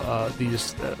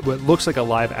these what looks like a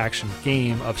live action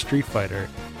game of Street Fighter,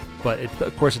 but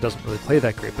of course it doesn't really play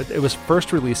that great. But it was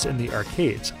first released in the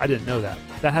arcades. I didn't know that.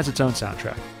 That has its own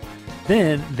soundtrack.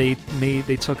 Then they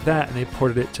took that and they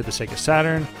ported it to the Sega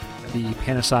Saturn, the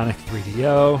Panasonic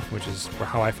 3DO, which is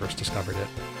how I first discovered it,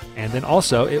 and then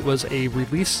also it was a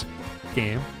release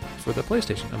game for the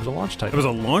PlayStation. It was a launch title. It was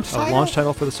a launch title? A launch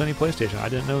title for the Sony PlayStation. I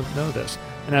didn't know this.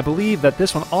 And I believe that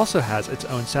this one also has its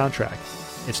own soundtrack.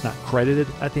 It's not credited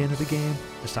at the end of the game.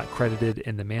 It's not credited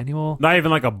in the manual. Not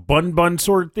even like a bun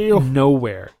sort of deal?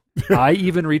 Nowhere. I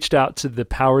even reached out to the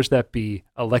powers that be,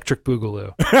 Electric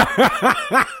Boogaloo.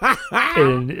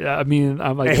 And I mean,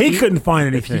 I'm like, he couldn't find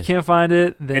anything. If you can't find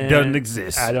it, then it doesn't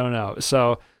exist. I don't know.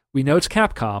 So we know it's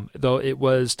Capcom, though it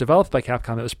was developed by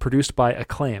Capcom. It was produced by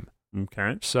Acclaim.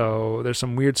 Okay. So there's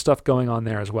some weird stuff going on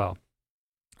there as well.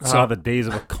 So the days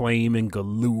of Acclaim and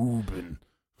Galoob and.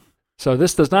 So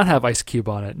this does not have Ice Cube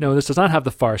on it. No, this does not have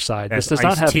The Far Side. That's this does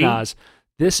not have Ice-T? Nas.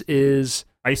 This is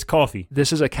Iced coffee.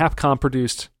 This is a Capcom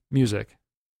produced music.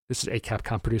 This is a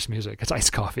Capcom produced music. It's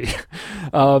iced coffee.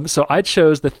 So I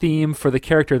chose the theme for the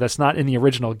character that's not in the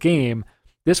original game.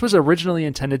 This was originally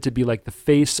intended to be like the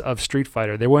face of Street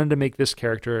Fighter. They wanted to make this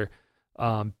character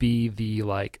be the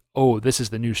this is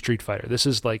the new Street Fighter. This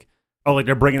is like like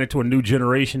they're bringing it to a new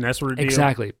generation. That sort of deal.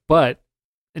 Exactly. But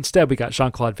instead, we got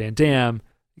Jean-Claude Van Damme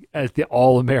as the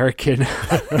all-American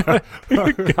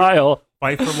Guile.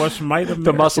 Fight for what's might American.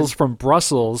 The Muscles from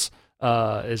Brussels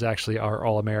is actually our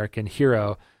all-American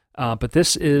hero. But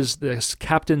this is this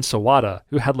Captain Sawada,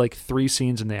 who had like 3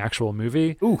 scenes in the actual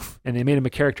movie. Oof. And they made him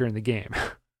a character in the game.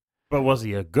 But was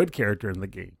he a good character in the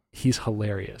game? He's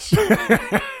hilarious.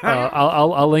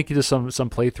 I'll link you to some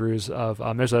playthroughs of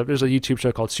there's a YouTube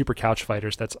show called Super Couch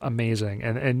Fighters that's amazing,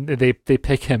 and they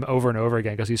pick him over and over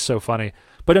again because he's so funny.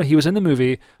 But no, he was in the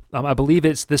movie. I believe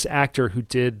it's this actor who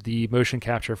did the motion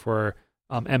capture for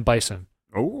M. Bison.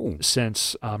 Oh,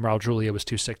 Since Raul Julia was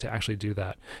too sick to actually do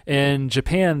that. In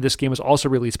Japan, this game was also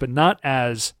released, but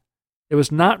it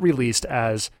was not released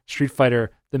as Street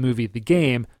Fighter the movie, the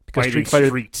game, because Street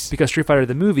Fighter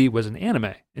the movie was an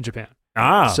anime in Japan.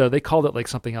 So they called it like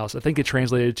something else. I think it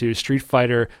translated to Street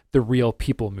Fighter the Real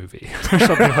People movie or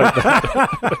something like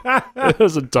that. It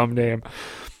was a dumb name.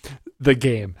 The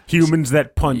game. Humans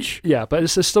that punch. Yeah, but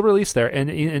it's still released there.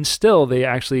 And still they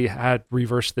actually had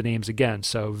reversed the names again.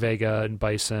 So Vega and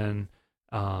Bison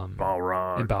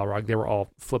Balrog, they were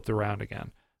all flipped around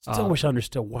again. Still wish I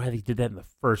understood why they did that in the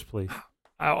first place.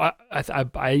 I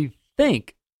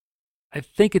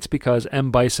think it's because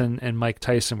M. Bison and Mike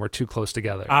Tyson were too close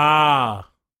together.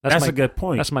 That's a good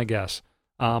point. That's my guess.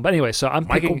 But anyway, so I'm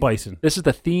Michael picking, Bison. This is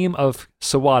the theme of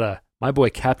Sawada, my boy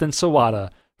Captain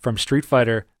Sawada from Street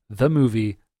Fighter, the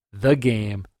movie, the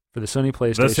game for the Sony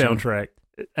PlayStation. The soundtrack.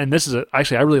 And this is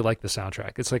actually, I really like the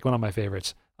soundtrack. It's like one of my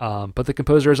favorites. But the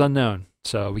composer is unknown,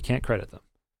 so we can't credit them.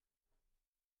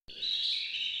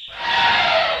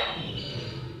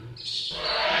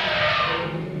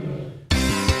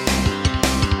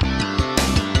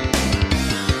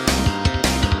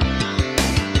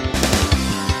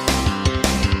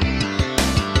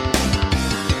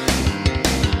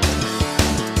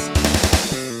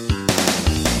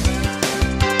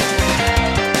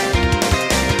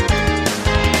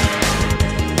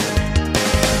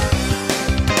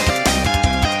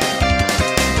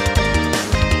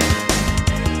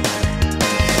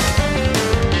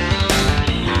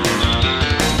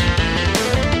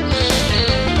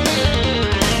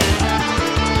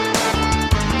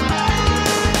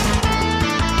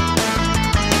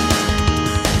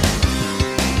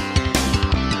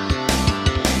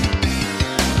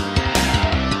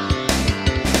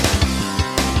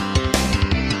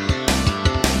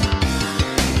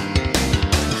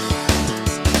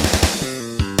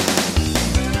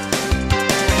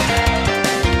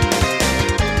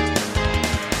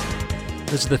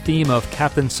 This is the theme of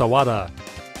Captain Sawada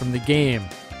from the game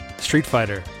Street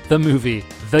Fighter the movie,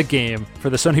 the game for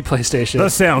the Sony PlayStation. The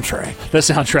soundtrack. The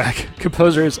soundtrack.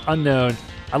 Composer is unknown.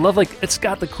 I love, like, it's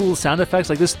got the cool sound effects.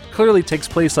 Like, this clearly takes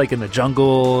place, like, in the jungle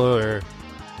or...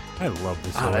 I love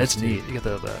this. It's neat. You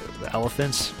got the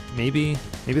elephants, maybe.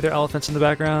 Maybe there are elephants in the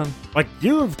background. Like,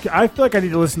 I feel like I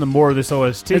need to listen to more of this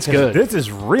OST. It's good. This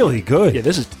is really good. Yeah,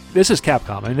 this is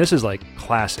Capcom. I mean, this is, like,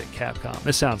 classic Capcom.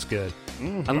 This sounds good.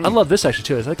 Mm-hmm. I love this, actually,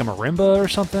 too. It's like a marimba or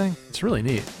something. It's really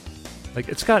neat. Like,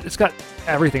 it's got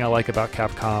everything I like about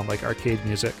Capcom, like arcade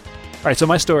music. All right, so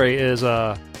my story is,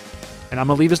 and I'm going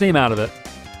to leave his name out of it,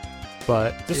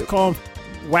 but... Just call him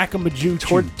Whack-a-Majoo.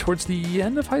 Towards the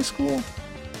end of high school...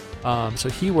 so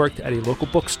he worked at a local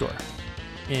bookstore,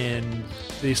 and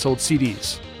they sold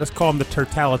CDs. Let's call him the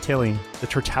Tertalitarian. The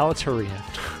Tertalitarian.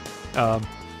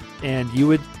 And you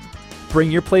would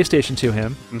bring your PlayStation to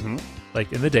him,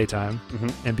 like in the daytime,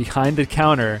 and behind the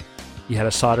counter, he had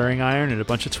a soldering iron and a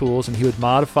bunch of tools, and he would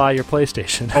modify your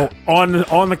PlayStation. Oh, on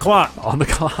the clock. On the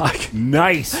clock.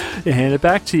 Nice. And hand it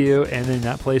back to you, and then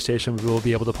that PlayStation will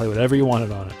be able to play whatever you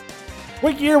wanted on it.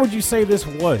 What year would you say this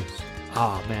was?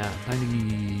 Oh, man.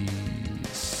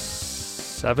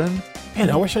 97? Man,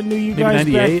 I wish I knew you Maybe guys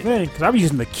 98? back then, because I was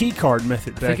using the key card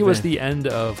method back I think it was the end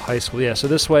of high school. Yeah, so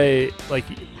this way, like,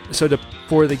 so to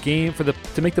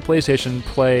make the PlayStation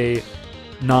play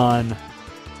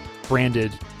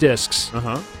non-branded discs,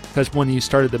 because when you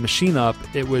started the machine up,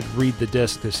 it would read the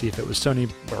disc to see if it was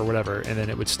Sony or whatever, and then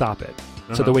it would stop it.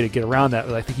 So the way to get around that,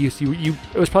 I think you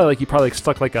it was probably like you probably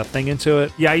stuck like a thing into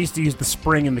it. Yeah, I used to use the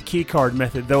spring and the key card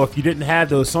method. Though if you didn't have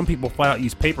those, some people flat out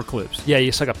use paper clips. Yeah,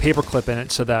 you stuck a paper clip in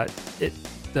it so that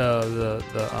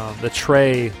the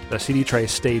tray, the CD tray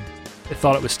stayed. It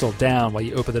thought it was still down while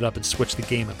you opened it up and switched the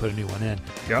game and put a new one in.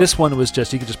 Yep. This one was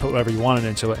just you could just put whatever you wanted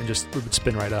into it and it would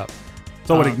spin right up.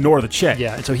 So it would ignore the check.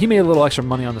 Yeah, and so he made a little extra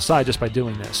money on the side just by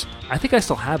doing this. I think I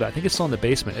still have it. I think it's still in the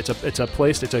basement. It's a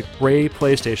gray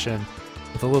PlayStation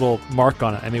with a little mark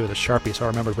on it. I made it with a Sharpie, so I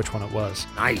remembered which one it was.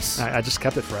 Nice. I just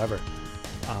kept it forever.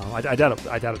 I doubt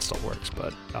it still works,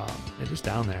 but it is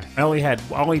down there. I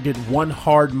only did one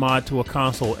hard mod to a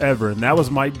console ever, and that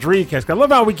was my Dreamcast. I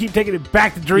love how we keep taking it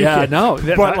back to Dreamcast. Yeah, no,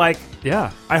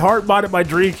 I hard modded my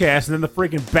Dreamcast, and then the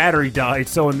freaking battery died.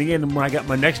 So in the end, when I got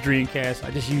my next Dreamcast,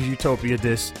 I just used Utopia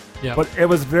discs. Yeah. But it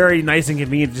was very nice and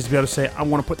convenient to just be able to say, I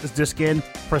want to put this disc in,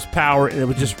 press power, and it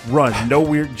would just run. No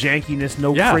weird jankiness,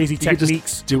 no crazy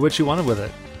techniques. Just do what you wanted with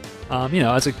it.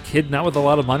 As a kid, not with a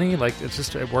lot of money, like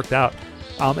it worked out.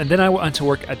 And then I went to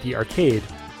work at the arcade,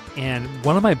 and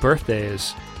one of my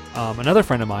birthdays, another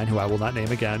friend of mine, who I will not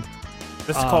name again.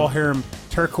 Let's call him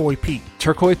Turquoise Pete.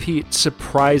 Turquoise Pete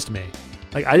surprised me.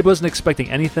 Like, I wasn't expecting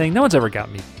anything. No one's ever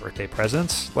got me birthday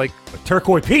presents. Like,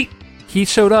 Turquoise Pete! He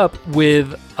showed up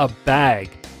with a bag.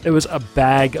 It was a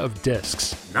bag of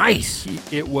discs. Nice!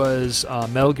 It was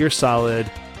Metal Gear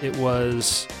Solid. It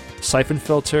was Siphon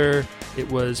Filter. It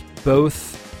was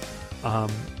both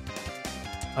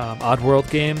Oddworld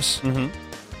games.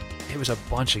 It was a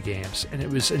bunch of games, and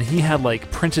he had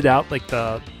printed out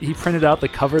the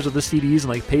covers of the CDs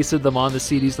and pasted them on the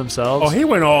CDs themselves. Oh, he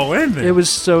went all in there. It was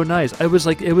so nice. It was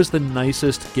the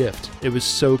nicest gift. It was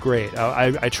so great.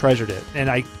 I treasured it, and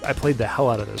I played the hell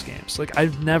out of those games.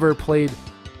 I've never played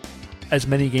as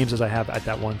many games as I have at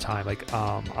that one time.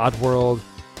 Oddworld,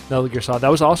 Metal Gear Solid.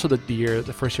 That was also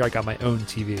the first year I got my own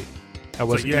TV.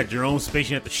 So you had your own space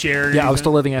you had to share? Yeah, I was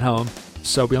still living at home.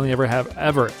 So we only ever had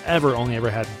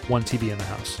one TV in the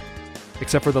house,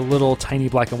 except for the little tiny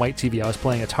black and white TV I was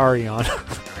playing Atari on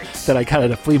that I got at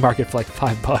a flea market for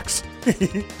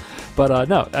 $5. But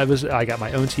no, I got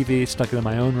my own TV, stuck it in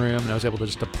my own room, and I was able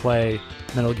to play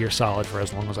Metal Gear Solid for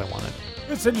as long as I wanted.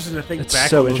 It's interesting to think it's back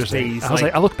so on those interesting. days.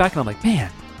 I look back and I'm like, man,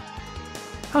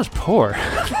 I was poor.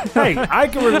 Hey, I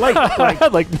can relate. I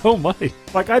had no money.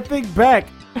 I think back,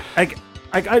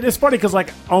 it's funny because,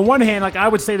 on one hand, I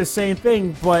would say the same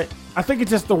thing, but I think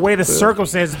it's just the way the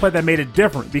circumstances played that made it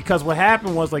different. Because what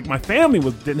happened was, my family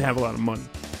didn't have a lot of money,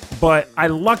 but I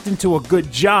lucked into a good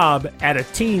job at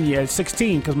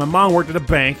 16, because my mom worked at a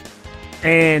bank,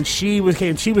 and she was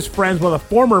friends with a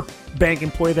former bank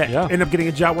employee that ended up getting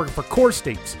a job working for Core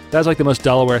States. That's the most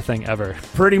Delaware thing ever.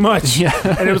 Pretty much. Yeah.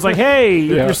 And it was hey, if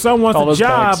your son wants a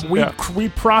job, we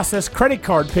process credit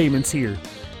card payments here.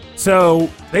 So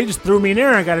they just threw me in there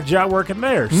and I got a job working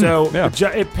there. So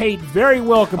it paid very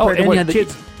well compared to what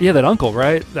kids... that uncle,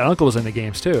 right? That uncle was in the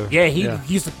games too. Yeah, he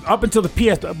used to... Up until the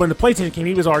when the PlayStation came,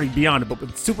 he was already beyond it. But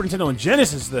with Super Nintendo and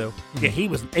Genesis, though, he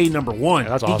was number one.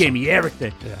 Yeah, that's awesome. He gave me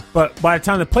everything. Yeah. But by the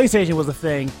time the PlayStation was a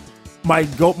thing, my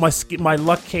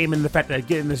luck came in the fact that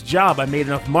getting this job, I made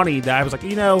enough money that I was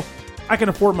I can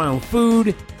afford my own food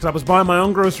because I was buying my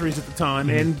own groceries at the time,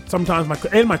 and sometimes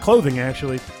my clothing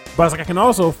actually. But I was like, I can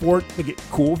also afford to get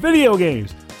cool video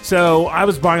games. So I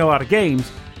was buying a lot of games,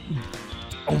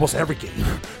 almost every game.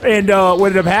 And what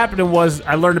ended up happening was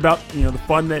I learned about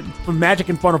the magic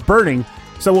and fun of burning.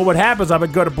 So what would happen is I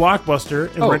would go to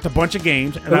Blockbuster and rent a bunch of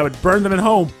games, and I would burn them at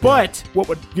home. But what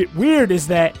would get weird is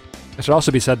that it should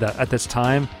also be said that at this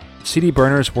time, CD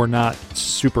burners were not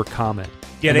super common.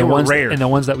 Yeah, they were rare. And the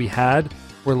ones that we had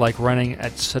were like running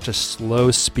at such a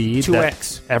slow speed 2x.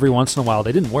 that every once in a while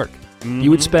they didn't work. You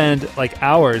would spend like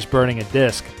hours burning a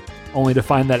disc only to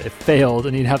find that it failed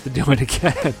and you'd have to do it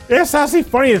again. It's actually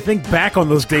funny to think back on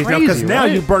those days now, because now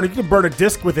you can burn a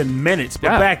disc within minutes.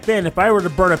 But back then, if I were to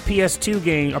burn a PS2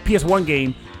 game, a PS1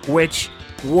 game, which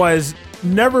was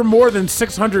never more than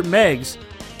 600 megs,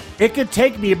 it could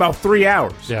take me about 3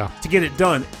 hours to get it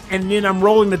done. And then I'm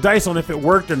rolling the dice on if it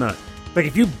worked or not. Like,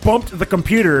 if you bumped the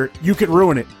computer, you could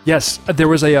ruin it. Yes. There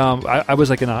was a, I was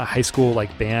like in a high school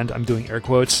like band, I'm doing air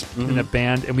quotes, in a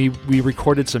band, and we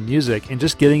recorded some music, and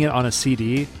just getting it on a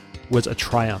CD was a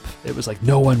triumph. It was like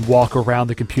no one walk around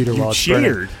the computer while it's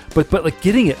burning. But like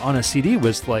getting it on a CD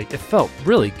was like, it felt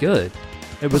really good.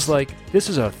 It was like, this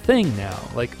is a thing now.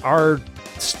 Like, our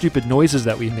stupid noises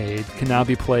that we made can now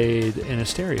be played in a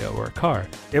stereo or a car.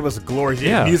 It was glorious.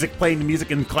 Yeah. Playing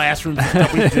music in classrooms and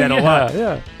stuff. We did that a lot.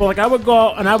 Yeah. But like, I would go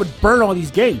out and I would burn all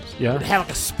these games. Yeah. I'd have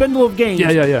like a spindle of games.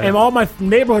 Yeah. And all my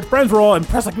neighborhood friends were all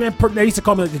impressed. Like, man, they used to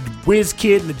call me like the whiz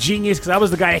kid and the genius because I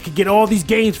was the guy that could get all these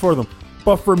games for them.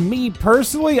 But for me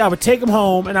personally, I would take them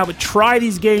home and I would try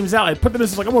these games out. I'd put them in,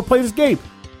 like, I'm going to play this game.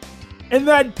 And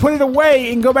then I'd put it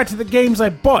away and go back to the games I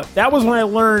bought. That was when I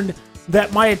learned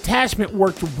that my attachment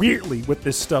worked weirdly with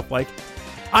this stuff. Like,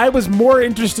 I was more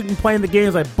interested in playing the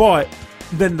games I bought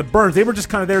than the burns. They were just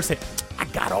kind of there to say, I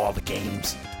got all the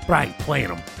games, but I ain't playing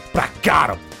them, but I got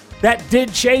them. That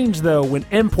did change, though, when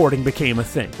importing became a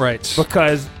thing. Right.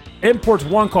 Because imports,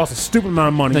 one, cost a stupid amount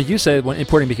of money. Now, you said when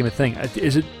importing became a thing.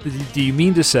 Do you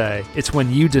mean to say it's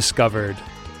when you discovered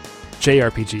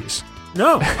JRPGs?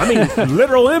 No. I mean,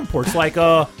 literal imports. Like,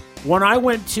 when I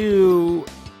went to...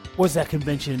 what's that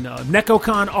convention?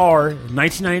 NecoCon R in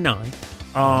 1999.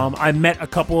 I met a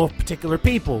couple of particular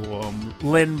people,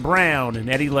 Lynn Brown and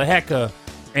Eddie LaHecca,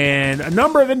 and a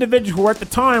number of individuals who at the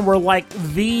time were like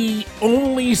the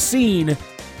only scene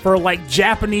for like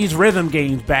Japanese rhythm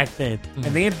games back then. And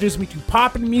they introduced me to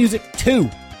Poppin' Music 2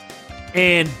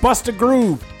 and Bust a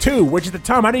Groove 2, which at the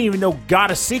time I didn't even know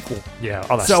got a sequel. Yeah.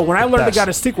 So when I learned it got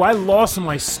a sequel, I lost some of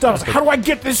my stuff. I was like, how do I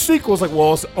get this sequel? It's like,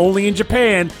 well, it's only in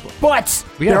Japan, but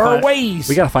there are ways.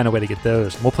 We got to find a way to get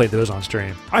those. We'll play those on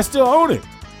stream. I still own it.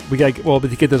 But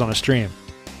to get those on a stream.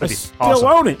 I still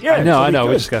own it. Yeah, I know.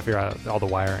 We just got to figure out all the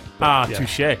wiring.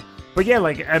 Touche. But yeah,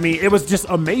 like, I mean, it was just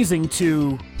amazing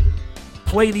to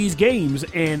play these games,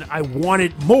 and I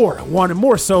wanted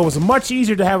more. So it was much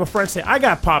easier to have a friend say, I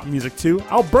got Pop Music 2,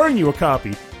 I'll burn you a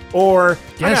copy. Or,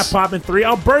 I got Pop in 3,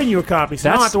 I'll burn you a copy. So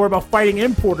I don't have to worry about fighting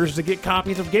importers to get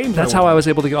copies of games. That's how I was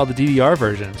able to get all the DDR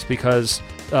versions, because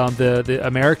the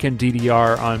American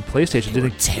DDR on PlayStation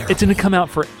didn't come out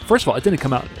for... First of all, it didn't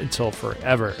come out until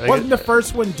forever. Wasn't the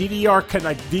first one DDR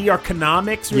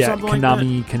Canamics or something like that?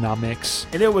 Canamics.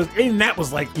 And that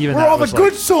was like, where are all the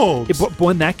good songs? But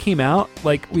when that came out,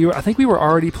 like, I think we were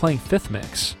already playing 5th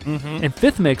Mix. And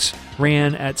 5th Mix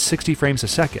ran at 60 frames a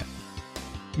second.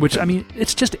 Which, I mean,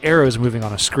 it's just arrows moving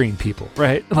on a screen, people,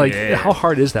 right? Like, how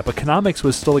hard is that? But Canamics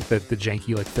was still like the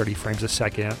janky, like 30 frames a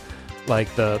second.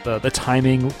 Like the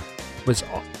timing was.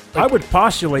 Like, I would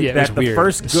postulate that the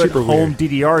first good home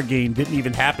DDR game didn't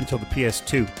even happen until the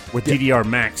PS2 with DDR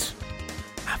Max.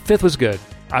 5th was good.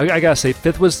 I gotta say,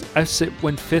 5th was. I say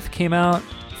when 5th came out,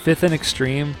 5th and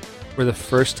Extreme were the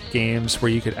first games where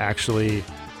you could actually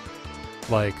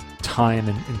like time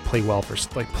and play well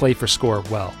play for score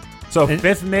well. So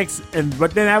 5th Mix,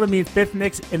 but then that would mean 5th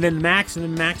Mix, and then Max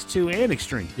 2, and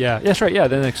Extreme. Yeah, that's right. Yeah,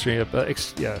 then Extreme.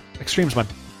 Extreme's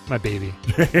my baby.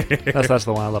 that's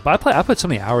the one I love. But I put so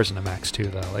many hours into Max 2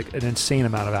 though, like an insane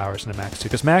amount of hours into Max 2.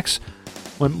 Because Max,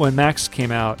 when Max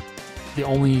came out, the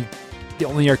only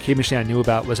arcade machine I knew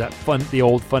about was the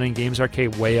old Fun and Games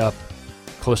arcade way up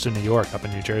close to New York, up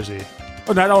in New Jersey.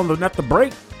 Oh, not the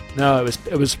Break. No,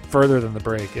 it was further than the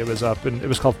Break. It was up, and it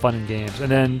was called Fun and Games.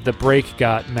 And then the Break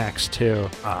got Max 2.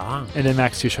 And then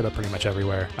Max 2 showed up pretty much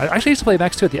everywhere. I actually used to play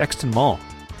Max 2 at the Exton Mall.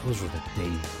 Those were the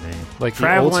days, man. Like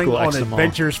traveling the old school on Exton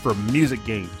adventures Mall. For music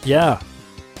games. Yeah.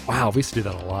 Wow, we used to do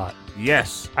that a lot.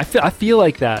 Yes. I feel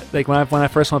like that. Like when I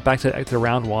first went back to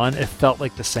round 1, it felt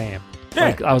like the same. Yeah.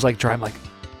 Like I was like driving like,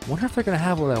 wonder if they're going to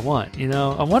have what I want.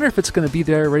 I wonder if it's going to be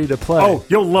there ready to play. Oh,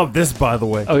 you'll love this, by the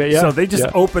way. Okay, yeah. So they just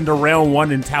opened a round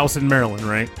 1 in Towson, Maryland,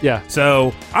 right? Yeah.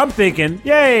 So I'm thinking,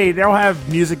 yay, they'll have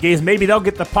music games. Maybe they'll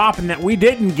get the popping that we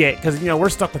didn't get because, we're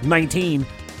stuck with 19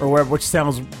 or whatever, which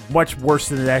sounds much worse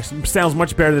than it actually sounds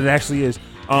much better than it actually is.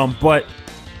 But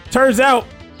turns out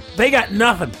they got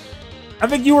nothing. I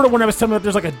think you were the one that was telling me that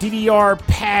there's like a DDR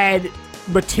pad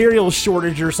material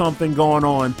shortage or something going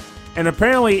on. And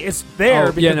apparently it's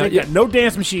there because they've got no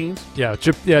dance machines. Yeah,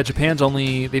 Japan's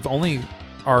they've only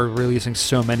are releasing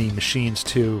so many machines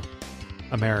to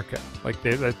America. Like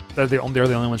they're the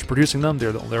only ones producing them.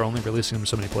 They're only releasing them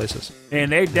so many places.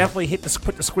 And they definitely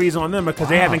put the squeeze on them because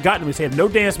they haven't gotten them. They have no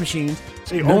dance machines.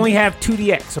 They only have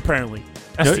 2DX apparently.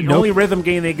 That's the only rhythm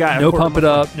game they got. No Pump It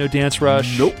Up, no Dance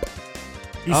Rush. Nope.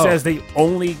 He says they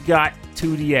only got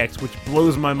 2DX, which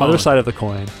blows my mind. Other side of the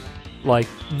coin, like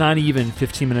not even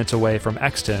 15 minutes away from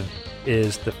Exton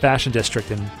is the Fashion District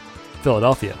in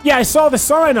Philadelphia. Yeah, I saw the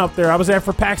sign up there. I was there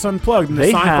for PAX Unplugged, and the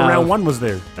sign for round 1 was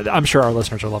there. I'm sure our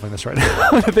listeners are loving this right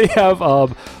now. They have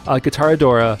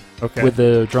Guitarradora with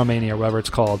the Drummania, or whatever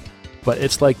it's called, but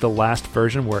it's like the last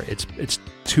version where it's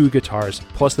 2 guitars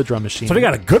plus the drum machine. So they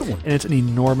got a good one, and it's an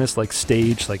enormous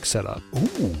stage setup.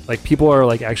 Ooh! Like people are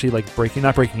actually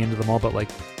not breaking into the mall,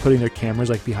 but putting their cameras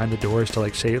behind the doors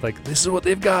to say this is what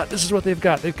they've got. This is what they've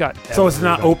got. They've got. So it's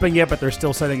not open yet, but they're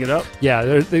still setting it up. Yeah,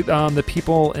 the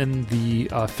people in the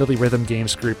Philly Rhythm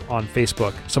Games group on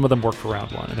Facebook, some of them work for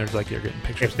round 1, and they're getting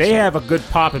pictures. If they have a good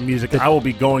pop in music, I will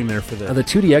be going there for this. The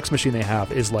 2DX machine they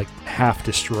have is half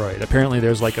destroyed. Apparently,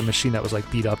 there's a machine that was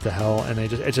beat up to hell, and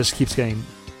it just keeps getting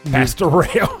passed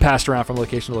around from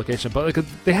location to location. But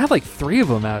they have 3 of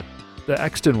them at the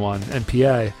Exton one and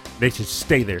PA. They should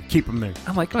stay there. Keep them there.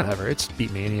 I'm whatever. It's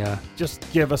Beatmania. Just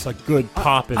give us a good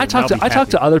pop. I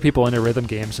talked to other people into rhythm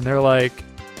games, and they're like,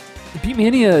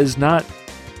 Beatmania is not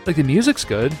the music's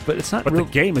good, but it's not. But the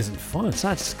game isn't fun. It's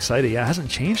not exciting. Yeah, it hasn't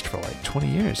changed for 20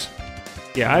 years.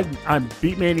 Yeah, I'm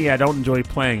Beatmania. I don't enjoy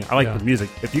playing. I like the music.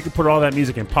 If you could put all that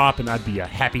music in pop, and I'd be a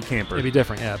happy camper. It'd be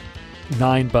different. Yeah,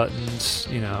 9 buttons.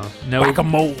 No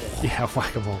whack-a-mole. Yeah,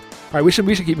 whack-a-mole. All right, we should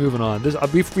keep moving on.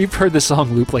 We've heard this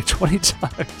song loop 20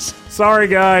 times. Sorry,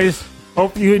 guys.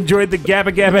 Hope you enjoyed the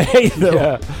Gabba Gabba Hey, though.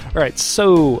 Yeah. All right,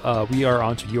 so we are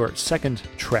on to your second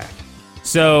track.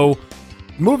 So,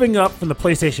 moving up from the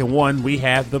PlayStation 1, we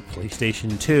have the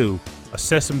PlayStation 2, a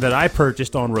system that I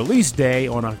purchased on release day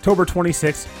on October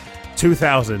 26,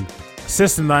 2000. A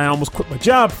system that I almost quit my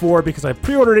job for because I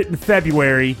pre-ordered it in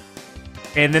February.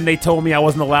 And then they told me I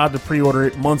wasn't allowed to pre-order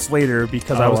it months later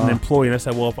because I was an employee. And I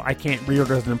said, well, if I can't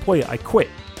pre-order as an employee, I quit.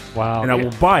 Wow. And I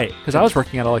will buy it. Because I was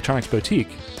working at Electronics Boutique.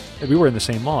 And we were in the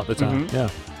same mall at the time.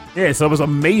 Mm-hmm. Yeah, so it was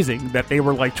amazing that they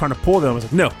were trying to pull them. I was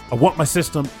like, no, I want my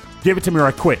system. Give it to me or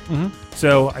I quit. Mm-hmm.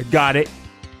 So I got it.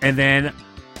 And then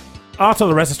I'll tell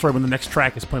the rest of the story when the next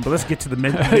track is playing. But let's get to the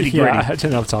nitty-gritty. Yeah, I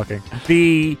didn't know talking.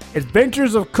 The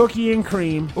Adventures of Cookie and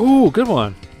Cream. Ooh, good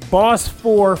one. Boss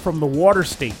 4 from the water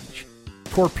stage.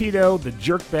 Torpedo the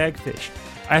Jerkbag Fish.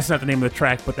 That's not the name of the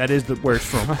track, but that is where it's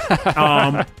from.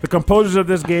 The composers of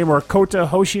this game are Kota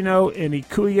Hoshino and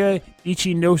Ikuya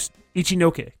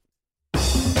Ichinoke.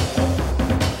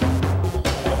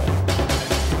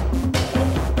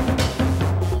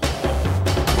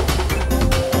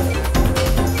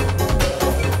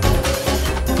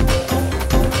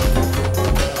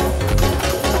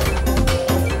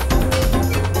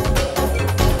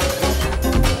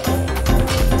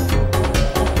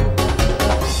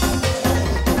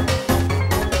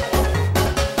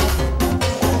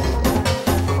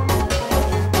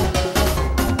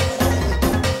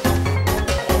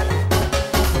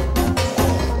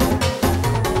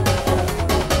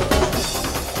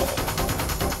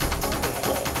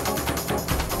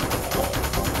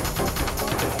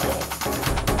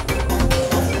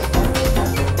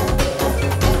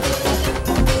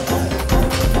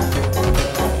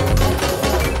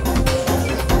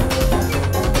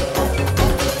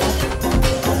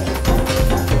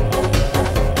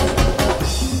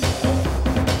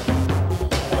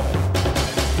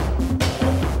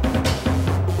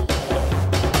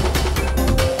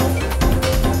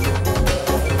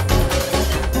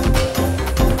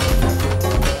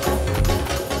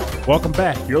 Welcome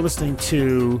back. You're listening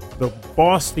to the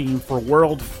boss theme for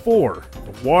World 4,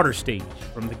 the water stage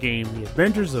from the game The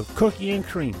Adventures of Cookie and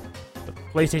Cream. The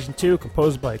PlayStation 2,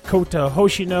 composed by Kota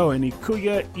Hoshino and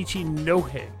Ikuya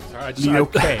Ichinoke.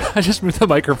 I just moved the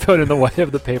microphone in the way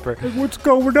of the paper. What's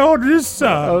going on this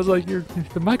side? I was like,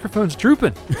 the microphone's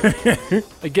drooping.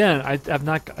 Again,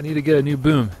 I need to get a new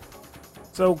boom.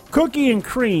 So Cookie and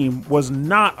Cream was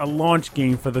not a launch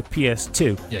game for the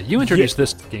PS2. Yeah, you introduced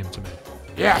this game to me.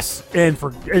 Yes, and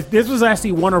this was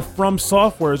actually one of From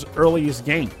Software's earliest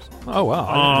games. Oh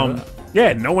wow!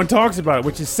 Yeah, no one talks about it,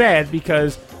 which is sad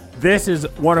because this is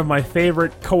one of my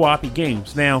favorite co-op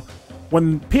games. Now,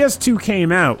 when PS2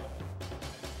 came out,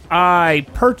 I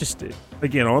purchased it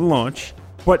again on launch,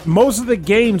 but most of the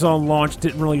games on launch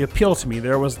didn't really appeal to me.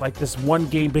 There was like this one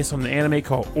game based on an anime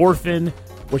called Orphan,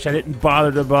 which I didn't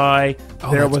bother to buy.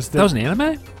 Oh, that was an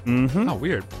anime? Mm-hmm. Oh,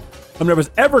 weird. And there was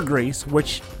Evergrace,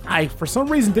 which I for some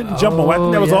reason didn't jump on. I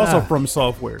think that was also From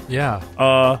Software. Yeah.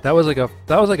 That was like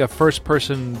a first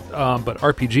person but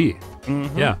RPG.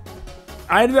 Mm-hmm. Yeah.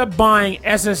 I ended up buying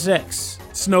SSX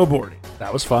snowboarding.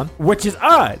 That was fun. Which is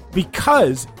odd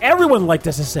because everyone liked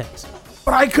SSX,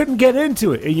 but I couldn't get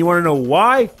into it. And you want to know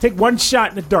why? Take one shot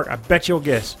in the dark. I bet you'll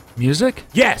guess. Music?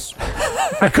 Yes.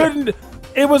 I couldn't.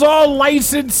 It was all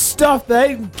licensed stuff that I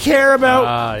didn't care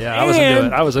about. Yeah,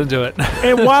 I was into it.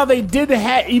 And while they did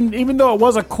have, even though it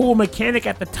was a cool mechanic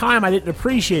at the time, I didn't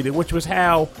appreciate it, which was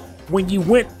how when you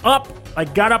went up,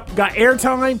 like got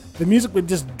airtime, the music would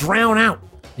just drown out.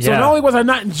 Yeah. So not only was I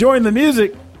not enjoying the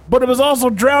music, but it was also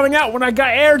drowning out when I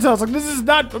got airtime. I was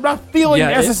like, I'm not feeling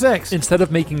SSX. Instead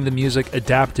of making the music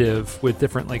adaptive with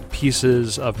different like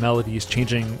pieces of melodies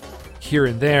changing here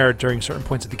and there during certain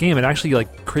points of the game, it actually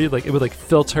like created like it would like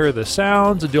filter the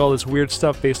sounds and do all this weird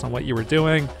stuff based on what you were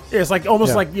doing. Yeah, it's like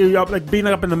almost like you're like being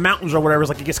up in the mountains or whatever. It's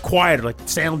like it gets quieter, like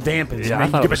sound dampens. Yeah,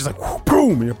 and then you get just like whoop,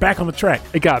 boom, and you're back on the track.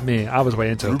 It got me. I was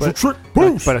way into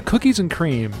it. But a Cookies and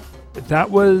Cream, that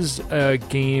was a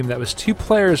game that was 2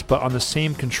 players but on the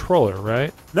same controller,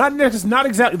 right? Not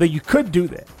exactly that. You could do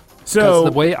that. So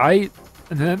the way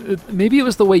and then maybe it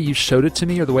was the way you showed it to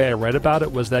me or the way I read about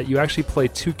it was that you actually play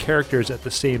 2 characters at the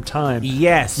same time.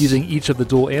 Yes, using each of the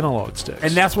dual analog sticks.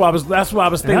 And that's what I was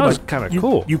thinking. That was kind of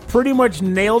cool. You pretty much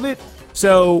nailed it.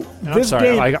 So I'm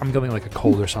sorry, I'm getting like a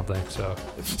cold or something. So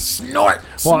snort,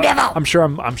 well, snivel. I'm sure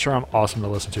I'm awesome to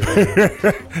listen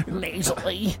to.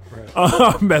 Nasally,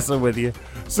 I'm messing with you.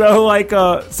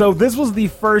 So so this was the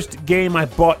first game I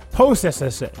bought post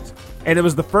SSX. And it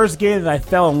was the first game that I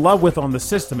fell in love with on the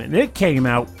system. And it came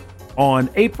out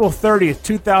on April 30th,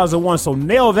 2001. So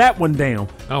nail that one down.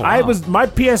 Oh, wow. My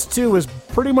PS2 was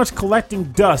pretty much collecting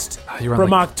dust from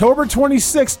like October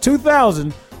 26th,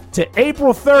 2000 to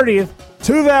April 30th,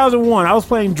 2001. I was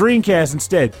playing Dreamcast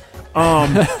instead.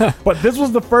 But this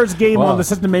was the first game on the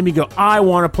system that made me go, I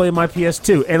want to play my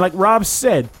PS2. And like Rob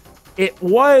said, it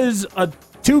was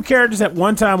 2 characters at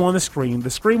one time on the screen.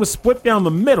 The screen was split down the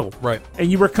middle. Right.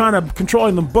 And you were kind of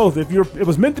controlling them both. It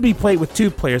was meant to be played with 2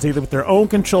 players, either with their own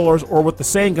controllers or with the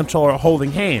same controller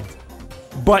holding hands.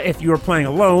 But if you were playing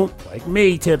alone, like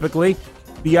me typically,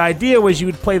 the idea was you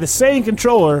would play the same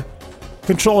controller,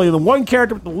 controlling the one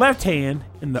character with the left hand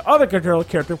and the other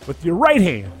character with your right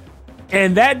hand.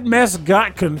 And that mess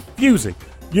got confusing.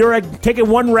 You're like taking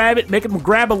one rabbit, making him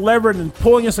grab a lever, and then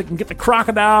pulling it so you can get the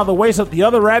crocodile out of the way so that the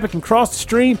other rabbit can cross the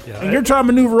stream. Yeah, and you're trying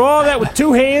to maneuver all that with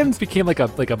 2 hands. It became like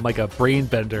a brain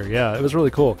bender. Yeah, it was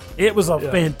really cool. It was a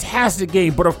fantastic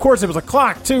game, but of course it was a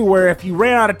clock too, where if you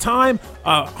ran out of time,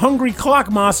 a hungry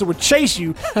clock monster would chase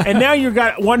you, and now you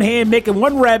got one hand making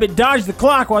one rabbit dodge the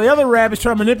clock while the other rabbit's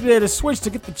trying to manipulate a switch to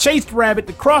get the chased rabbit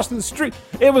to cross the street.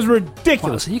 It was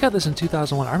ridiculous. Wow, so you got this in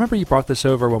 2001. I remember you brought this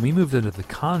over when we moved into the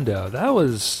condo. That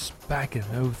was back in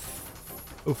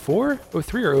 04,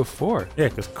 03 or 04. Yeah,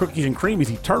 because Cookies and Cream is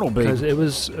eternal, baby. Because it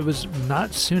was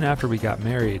not soon after we got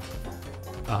married,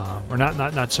 or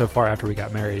not so far after we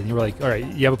got married. And you were like, all right,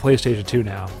 you have a PlayStation 2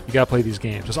 now. You got to play these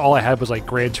games. Because all I had was like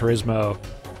Gran Turismo.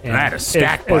 And I had a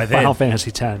stack by then. Final Fantasy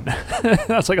X.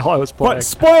 That's like all I was playing. But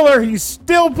spoiler, he's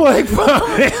still playing Final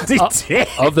Fantasy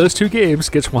X. Of those 2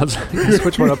 games, which one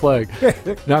I'm playing?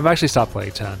 No, I've actually stopped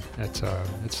playing 10.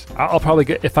 I'll probably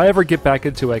if I ever get back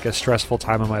into like a stressful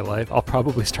time in my life, I'll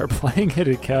probably start playing it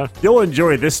again. You'll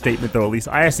enjoy this statement though. At least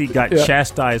I actually got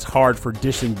chastised hard for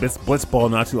dishing Blitzball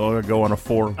not too long ago on a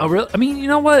forum. Oh really? I mean, you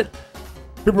know what?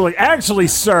 People are like, actually,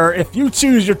 sir, if you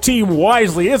choose your team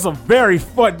wisely, it's a very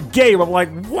fun game. I'm like,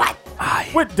 what?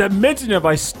 What dimension have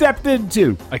I stepped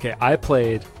into? Okay, I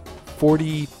played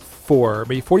 44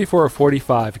 or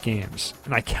 45 games,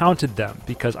 and I counted them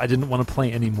because I didn't want to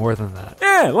play any more than that.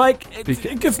 Yeah, like,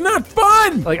 it's not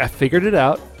fun. Like, I figured it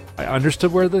out. I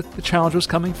understood where the challenge was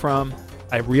coming from.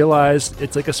 I realized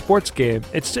it's like a sports game.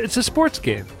 It's a sports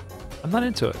game. I'm not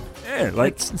into it. Yeah,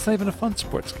 like it's not even a fun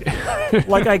sports game.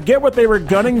 Like I get what they were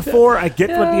gunning for, I get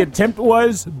what the attempt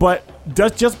was, but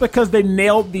just because they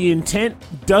nailed the intent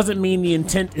doesn't mean the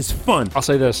intent is fun. I'll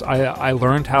say this: I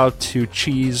learned how to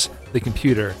cheese the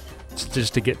computer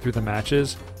just to get through the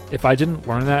matches, if I didn't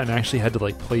learn that and actually had to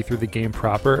like play through the game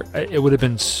proper, it would have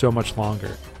been so much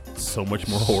longer. So much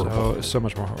more horrible. So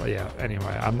much more horrible. Yeah. Anyway,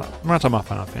 I'm not talking about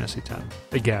Final Fantasy X.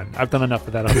 Again, I've done enough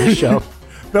of that on this show.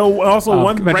 Though also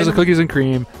Adventures of Cookies and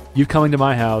Cream. You coming to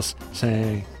my house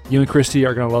saying you and Christy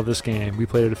are gonna love this game. We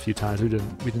played it a few times. We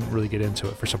didn't really get into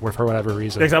it for whatever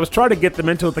reason. Because I was trying to get them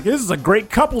into it. Like, this is a great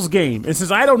couples game. And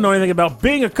since I don't know anything about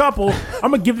being a couple,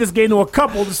 I'm gonna give this game to a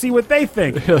couple to see what they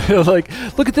think. Like,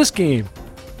 look at this game.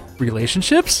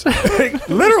 Relationships?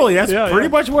 Literally, that's pretty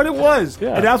much what it was.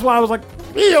 Yeah. And that's why I was like,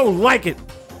 you don't like it.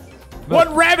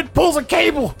 One rabbit pulls a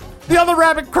cable. The other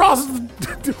rabbit crosses.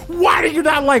 Why do you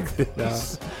not like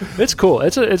this? Yeah. It's cool.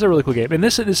 It's a really cool game. And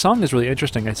this song is really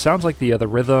interesting. It sounds like the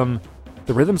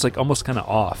rhythm's like almost kind of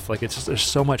off. Like it's just, there's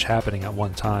so much happening at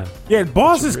one time. Yeah,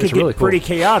 bosses could really get pretty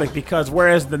chaotic because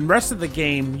whereas the rest of the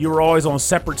game you were always on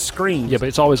separate screens. Yeah, but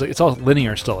it's always like it's all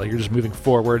linear still. Like you're just moving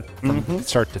forward from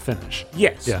start to finish.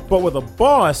 Yes. Yeah. But with a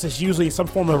boss, it's usually some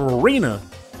form of arena.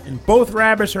 And both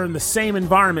rabbits are in the same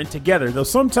environment together. Though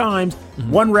sometimes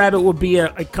one rabbit will be a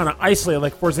kind of isolated.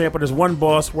 Like, for example, there's one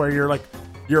boss where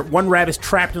one rabbit's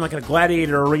trapped in like a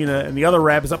gladiator arena and the other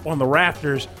rabbit's up on the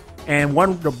rafters. And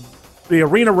the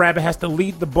arena rabbit has to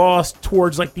lead the boss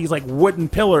towards like these like wooden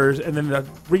pillars. And then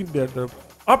the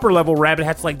upper level rabbit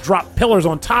has to like drop pillars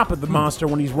on top of the monster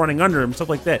when he's running under him, stuff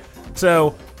like that.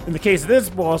 So in the case of this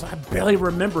boss, I barely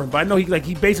remember him, but I know he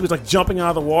basically was like jumping out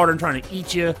of the water and trying to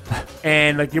eat you,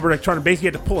 and like you were like trying to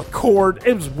basically have to pull a cord.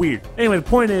 It was weird. Anyway, the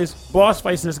point is, boss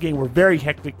fights in this game were very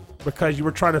hectic because you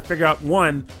were trying to figure out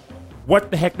one,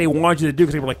 what the heck they wanted you to do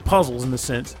because they were like puzzles in a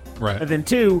sense, right? And then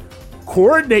two,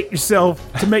 coordinate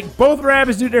yourself to make both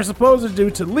rabbits do what they're supposed to do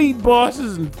to lead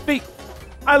bosses and feet.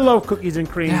 I love Cookies and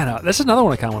Cream. Yeah, no, this is another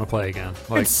one I kind of want to play again.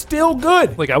 Like, it's still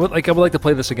good. Like I would like to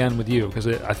play this again with you because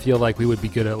I feel like we would be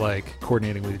good at like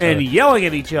coordinating with each other and yelling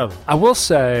at each other. I will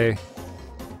say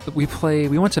that we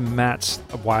went to Matt's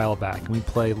a while back and we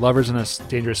played Lovers in a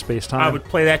Dangerous Space Time. I would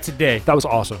play that today. That was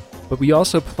awesome. But we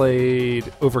also played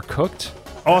Overcooked.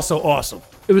 Also awesome.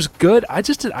 It was good.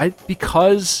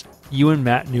 Because you and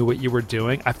Matt knew what you were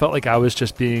doing, I felt like I was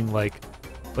just being like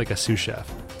a sous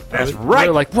chef. That's right.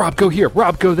 They're like, Rob, go here.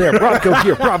 Rob, go there. Rob, go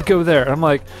here. Rob, go there. And I'm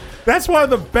like... That's one of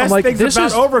the best things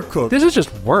about Overcooked. This is just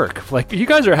work. Like, you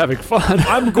guys are having fun.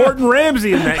 I'm Gordon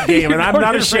Ramsay in that game, and I'm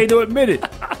not ashamed to admit it.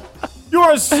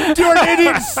 You're an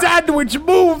Indian sandwich.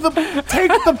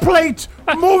 Take the plate.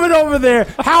 Move it over there.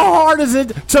 How hard is it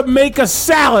to make a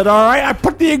salad, all right? I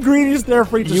put the ingredients there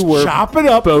for you. Just chop it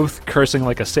up. Both cursing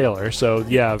like a sailor, so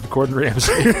yeah, Gordon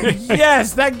Ramsay.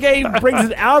 Yes, that game brings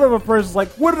it out of a person. Like,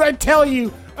 what did I tell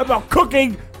you about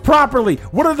cooking properly?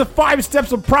 What are the 5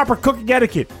 steps of proper cooking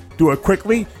etiquette? Do it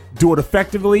quickly. Do it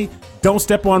effectively. Don't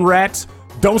step on rats.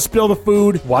 Don't spill the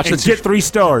food. Get 3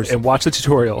 stars. And watch the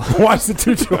tutorial. Watch the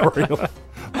tutorial.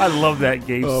 I love that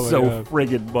game so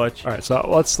friggin' much. All right, so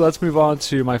let's move on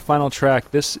to my final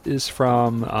track. This is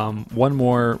from one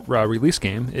more release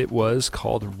game. It was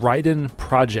called Raiden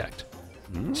Project.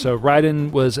 So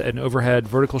Raiden was an overhead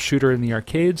vertical shooter in the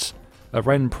arcades.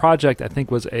 Raiden Project, I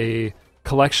think, was a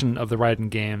collection of the Raiden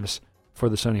games for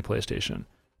the Sony PlayStation.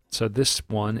 So this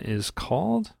one is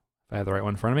called, if I have the right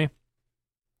one in front of me,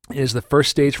 is the first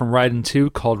stage from Raiden 2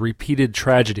 called Repeated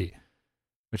Tragedy,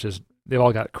 which is, they've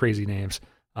all got crazy names.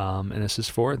 And this is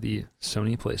for the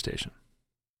Sony PlayStation.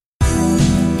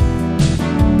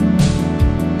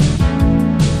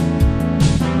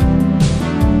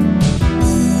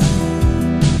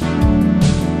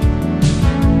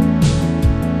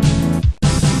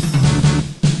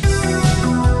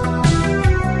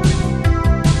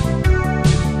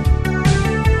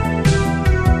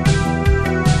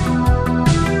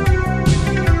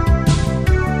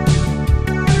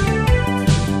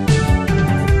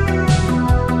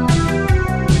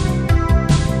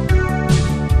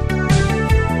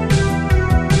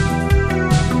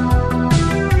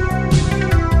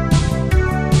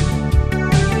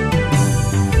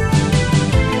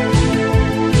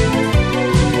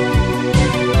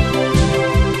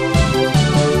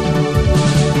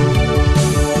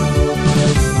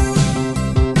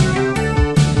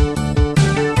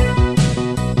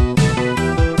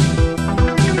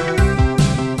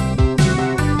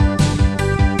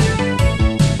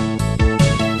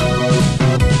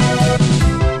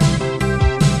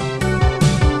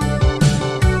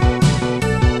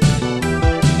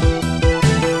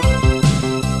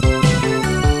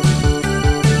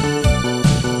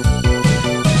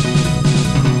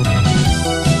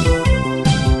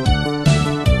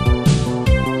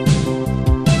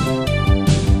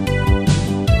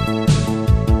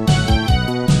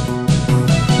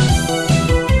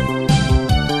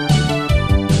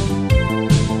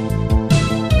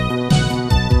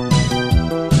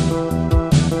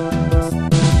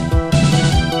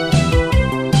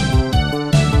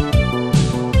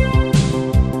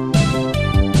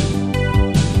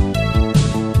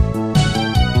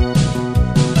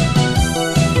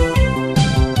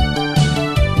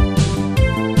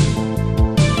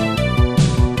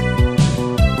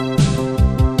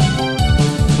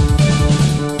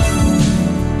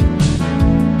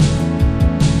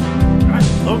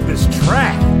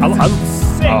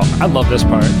 I love this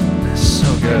part. It's so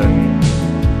good.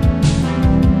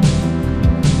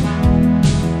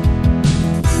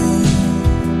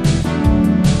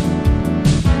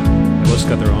 Let's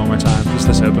go through it one more time. Just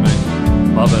this opening.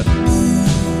 Love it.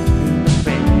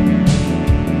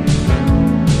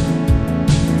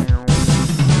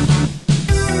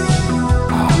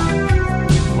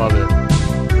 Love it.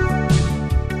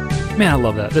 Man, I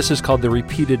love that. This is called The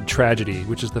Repeated Tragedy,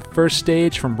 which is the first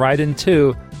stage from Raiden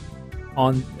 2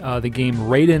 on the game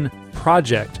Raiden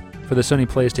Project for the Sony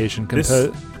PlayStation,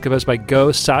 composed by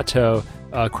Go Sato,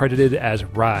 credited as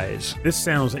Rise. This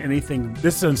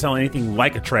doesn't sound anything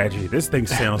like a tragedy. This thing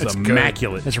sounds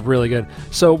immaculate. Good. It's really good.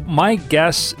 So my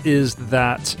guess is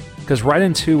that, because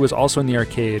Raiden 2 was also in the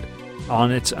arcade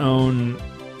on its own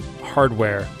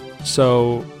hardware,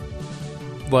 so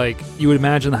like you would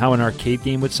imagine how an arcade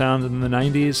game would sound in the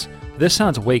 90s. This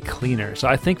sounds way cleaner. So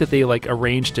I think that they like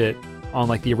arranged it on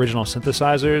like the original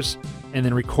synthesizers and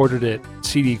then recorded it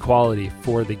CD quality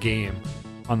for the game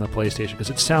on the PlayStation, because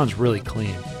it sounds really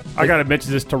clean. I gotta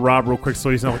mention this to Rob real quick, so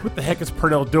he's not like, "What the heck is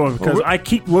Pernell doing?" Because I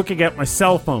keep looking at my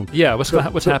cell phone. Yeah, what's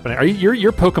happening?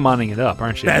 You're Pokemoning it up,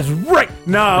 aren't you? That's right.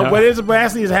 No, what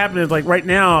actually is happening is like right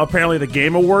now. Apparently, the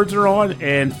Game Awards are on,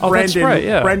 and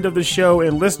friend of the show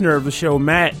and listener of the show,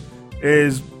 Matt,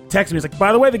 is texting me. He's like,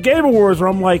 "By the way, the Game Awards." Where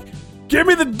I'm like, "Give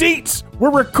me the deets.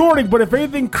 We're recording, but if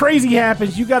anything crazy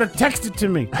happens, you got to text it to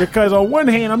me." Because on one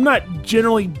hand, I'm not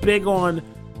generally big on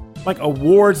like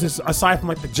awards aside from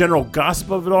like the general gossip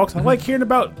of it all, because I like hearing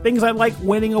about things I like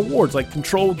winning awards, like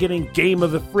Control getting Game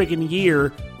of the friggin' Year,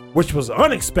 which was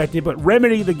unexpected, but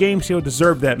Remedy, the game show,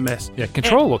 deserved that mess. Yeah,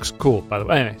 Control looks cool, by the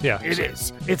way. Anyway, yeah. It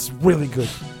is. It's really good.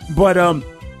 But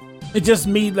it just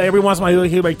me, like, every once in a while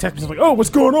he'll text me, like, "Oh, what's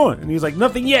going on?" And he's like,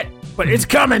 "Nothing yet, but it's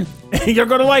coming. You're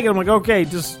going to like it." I'm like, "Okay,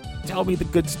 just tell me the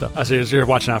good stuff." So you're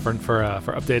watching out for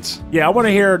updates. Yeah, I want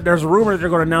to hear. There's a rumor that they're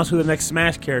going to announce who the next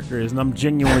Smash character is, and I'm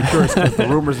genuinely curious because the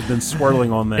rumors have been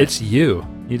swirling on that. It's you.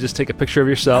 You just take a picture of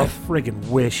yourself. I friggin'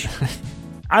 wish.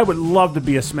 I would love to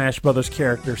be a Smash Brothers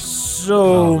character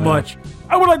so much.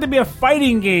 I would like to be a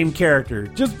fighting game character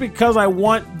just because I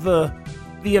want the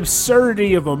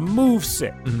absurdity of a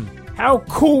moveset. Mm-hmm. How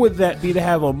cool would that be to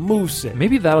have a moveset?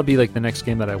 Maybe that'll be like the next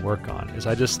game that I work on, is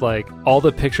I just like all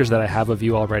the pictures that I have of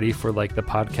you already for like the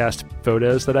podcast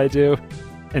photos that I do,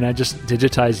 and I just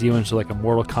digitize you into like a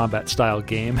Mortal Kombat style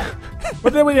game.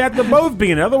 But then we'd have to both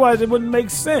be in it, otherwise it wouldn't make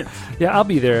sense. Yeah, I'll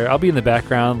be there. I'll be in the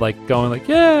background like going like,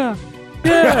 yeah,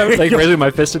 like raising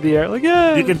my fist in the air, like,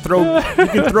 yeah. You can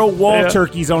throw wall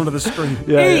turkeys onto the screen.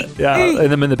 Yeah,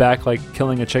 and I'm in the back like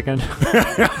killing a chicken,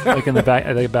 like in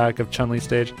the back of Chun-Li's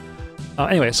stage.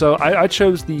 Anyway, so I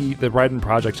chose the Raiden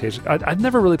Project stage. I've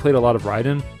never really played a lot of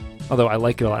Raiden, although I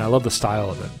like it a lot. I love the style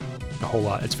of it a whole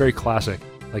lot. It's very classic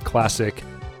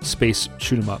space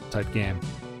shoot-'em-up type game.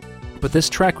 But this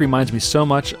track reminds me so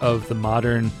much of the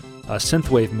modern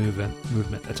synthwave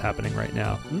movement that's happening right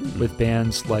now with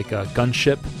bands like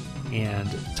Gunship and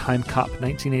Time Cop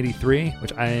 1983,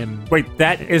 which I am... Wait,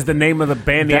 that is the name of the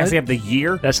band? They actually have the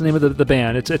year? That's the name of the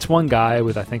band. It's one guy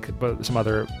with, I think, some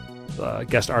other...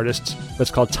 guest artists, but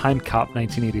it's called Time Cop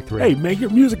 1983. Hey man, your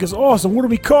music is awesome. What do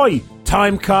we call you?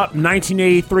 Time Cop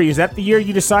 1983. Is that the year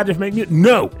you decided to make music?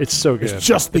 No, it's so good. It's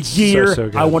just the year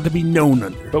so I want to be known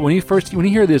under. But when you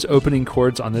hear these opening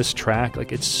chords on this track,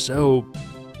 like it's so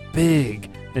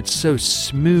big, it's so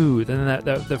smooth, and then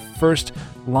the first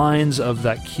lines of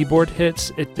that keyboard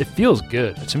hits, it feels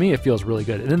good. To me, it feels really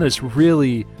good. And then there's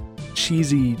really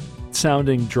cheesy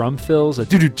sounding drum fills.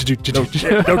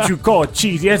 Don't you call it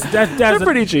cheesy? Yes, that's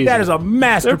pretty cheesy. That is a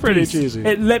masterpiece. They're pretty cheesy.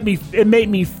 It made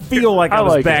me feel like I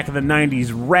was back in the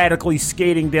 90s, radically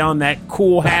skating down that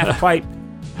cool half pipe,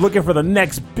 looking for the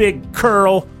next big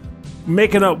curl,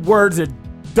 making up words that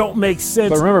don't make sense.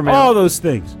 But remember, man, all those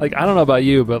things. Like, I don't know about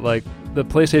you, but like the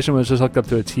PlayStation was just hooked up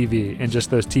to a TV and just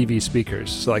those TV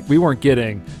speakers. So like we weren't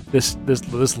getting this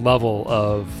level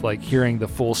of like hearing the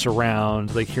full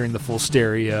surround, like hearing the full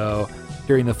stereo,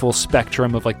 hearing the full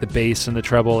spectrum of like the bass and the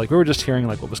treble. Like we were just hearing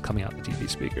like what was coming out the TV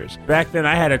speakers. Back then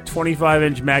I had a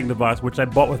 25-inch Magnavox, which I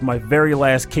bought with my very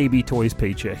last KB Toys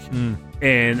paycheck.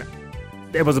 And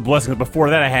it was a blessing. Before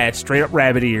that I had straight up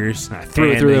rabbit ears. I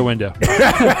threw it through the window.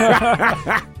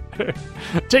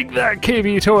 Take that,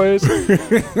 KB Toys.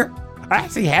 I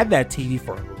actually had that TV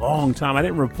for a long time. I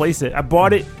didn't replace it. I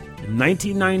bought it in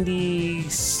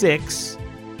 1996,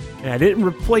 and I didn't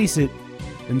replace it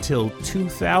until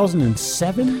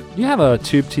 2007. You have a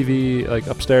tube TV like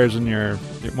upstairs in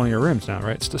one of your rooms now,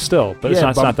 right? Still, but it's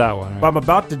not that one. Right? But I'm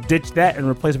about to ditch that and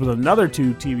replace it with another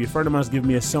tube TV. A friend of mine was giving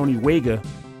me a Sony Wega,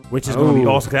 which is going to be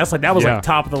awesome. That was like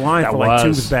top of the line for like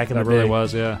tubes back in the day. That really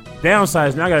was, yeah.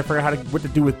 Downside, now I got to figure out what to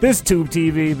do with this tube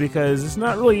TV because it's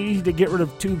not really easy to get rid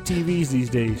of tube TVs these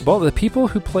days. Well, the people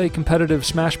who play competitive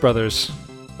Smash Brothers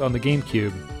on the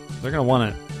GameCube, they're going to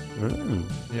want it.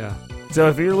 Yeah. So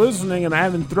if you're listening and I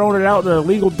haven't thrown it out in a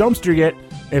legal dumpster yet,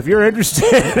 if you're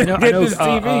interested in getting this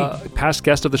TV. Past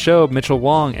guest of the show, Mitchell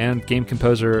Wong, and game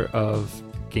composer of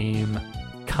Game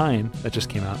Kind that just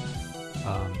came out.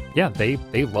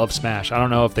 They love Smash. I don't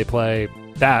know if they play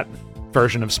that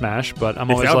version of Smash, but I'm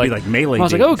always like Melee. I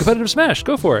was like, competitive Smash,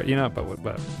 go for it,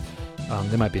 but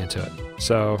they might be into it.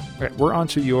 So we're on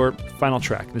to your final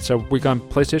track. And so we've gone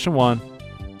PlayStation 1,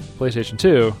 PlayStation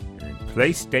 2,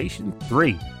 PlayStation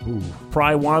 3. Ooh.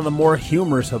 Probably one of the more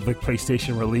humorous of the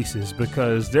PlayStation releases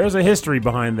because there's a history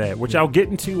behind that, which I'll get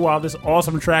into while this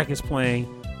awesome track is playing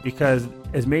because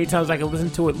as many times as I can listen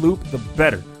to it loop, the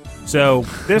better. So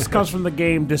this comes from the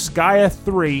game Disgaea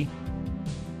 3.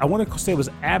 I want to say it was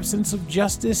Absence of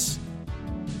Justice.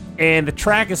 And the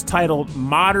track is titled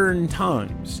Modern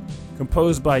Times,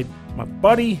 composed by my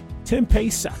buddy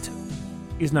Tenpei Sato.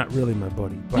 He's not really my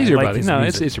buddy. But he's your like buddy. No,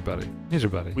 it's your buddy. He's your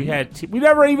buddy. We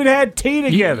never even had tea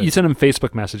together. You send him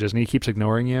Facebook messages and he keeps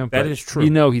ignoring you. That is true.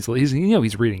 You know he's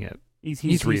reading it.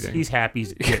 He's reading. He's happy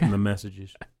he's getting the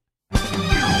messages.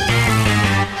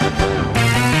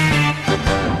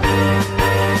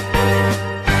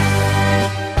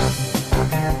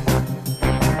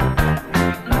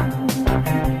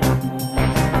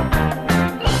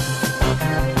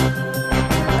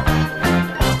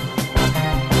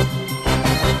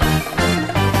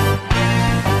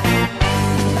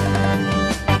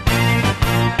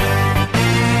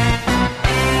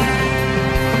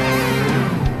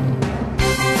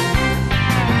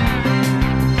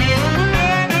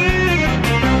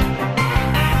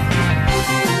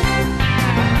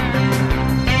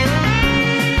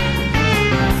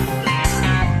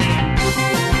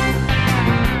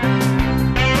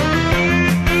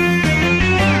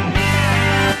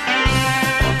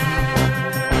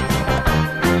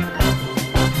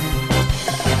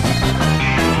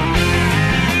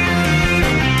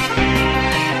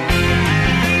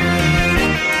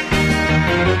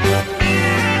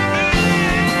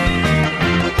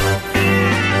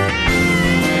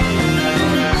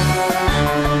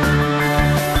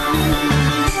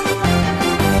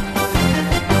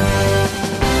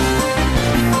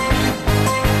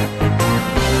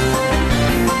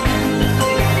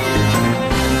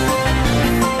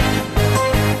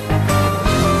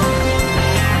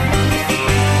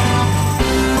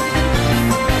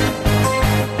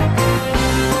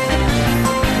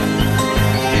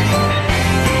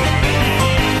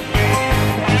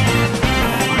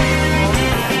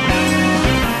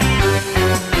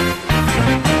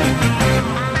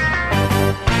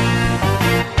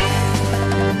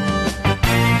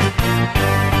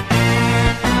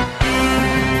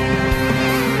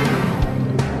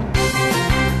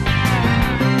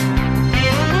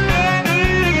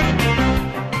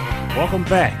 Welcome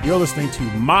back. You're listening to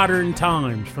Modern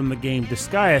Times from the game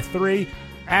Disgaea 3,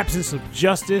 Absence of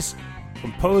Justice,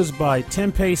 composed by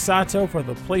Tenpei Sato for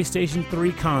the PlayStation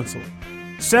 3 console.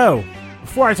 So,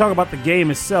 before I talk about the game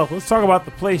itself, let's talk about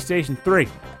the PlayStation 3.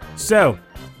 So,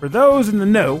 for those in the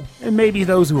know, and maybe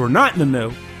those who are not in the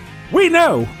know, we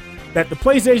know that the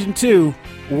PlayStation 2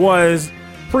 was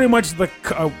pretty much the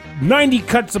 90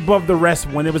 cuts above the rest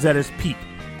when it was at its peak.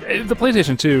 The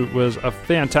PlayStation 2 was a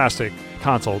fantastic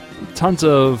console. Tons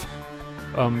of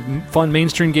fun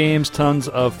mainstream games, tons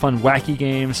of fun wacky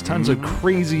games, tons of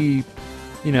crazy,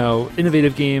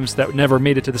 innovative games that never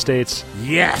made it to the States.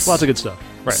 Yes! Lots of good stuff.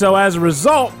 Right. So as a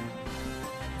result,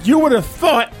 you would have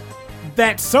thought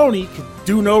that Sony could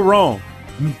do no wrong.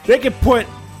 They could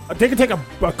take a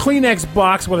Kleenex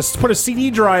box put a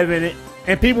CD drive in it,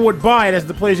 and people would buy it as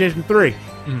the PlayStation 3.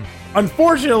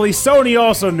 Unfortunately, Sony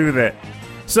also knew that.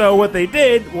 So what they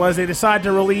did was they decided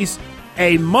to release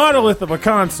a monolith of a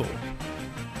console,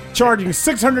 charging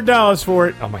 $600 for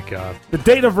it. Oh my god. The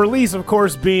date of release, of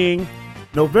course, being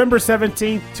November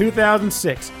 17th,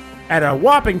 2006, at a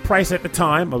whopping price at the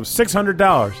time of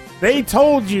 $600. They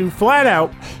told you flat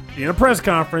out in a press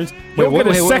conference, you'll get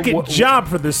a second job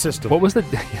for this system. What was the...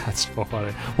 Yeah, that's so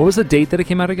funny. What was the date that it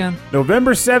came out again?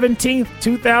 November 17th,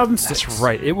 2006. That's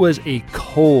right. It was a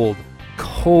cold,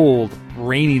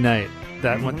 rainy night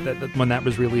when that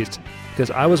was released. Because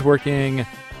I was working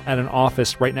at an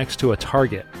office right next to a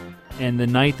Target. And the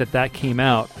night that came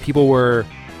out, people were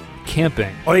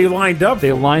camping. Oh, they lined up?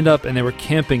 They lined up and they were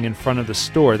camping in front of the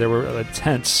store. There were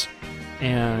tents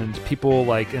and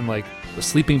people in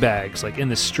sleeping bags in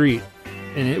the street.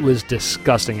 and it was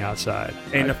disgusting outside.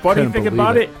 And the funny thing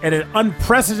about it, in an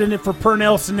unprecedented for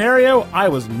Pernell scenario, I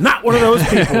was not one of those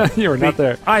people. You were not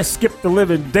there. I skipped the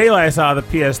living daylights out of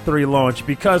the PS3 launch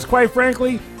because, quite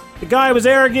frankly, the guy was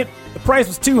arrogant, the price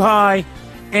was too high,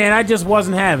 and I just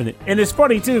wasn't having it. And it's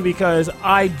funny, too, because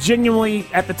I genuinely,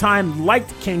 at the time,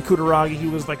 liked Ken Kutaragi. He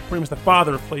was like pretty much the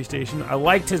father of PlayStation. I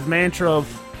liked his mantra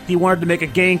of he wanted to make a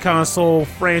game console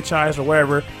franchise or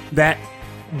whatever that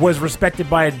was respected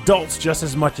by adults just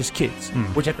as much as kids,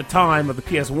 which at the time of the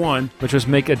PS1... Which was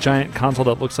make a giant console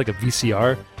that looks like a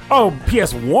VCR? Oh,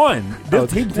 PS1. That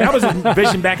was his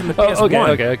vision back in the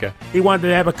PS1. Okay. He wanted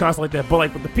to have a console like that. But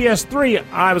like with the PS3,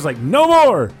 I was like, no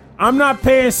more. I'm not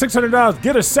paying $600.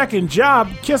 Get a second job.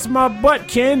 Kiss my butt,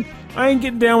 Ken. I ain't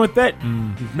getting down with that.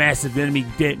 Massive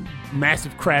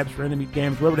crabs for enemy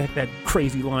damage. Whatever the heck that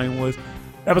crazy line was.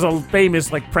 That was a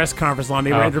famous like press conference line.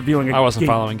 They were interviewing. I wasn't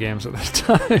following games at that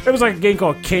time. It was like a game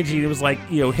called Kenji. It was like,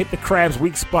 hit the crab's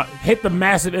weak spot, hit the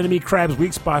massive enemy crab's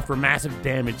weak spot for massive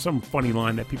damage. Some funny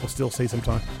line that people still say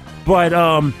sometimes. But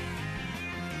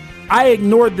I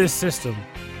ignored this system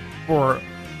for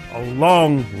a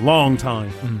long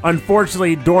time.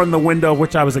 Unfortunately, during the window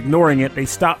which I was ignoring it, they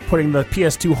stopped putting the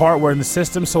PS2 hardware in the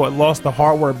system, so it lost the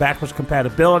hardware backwards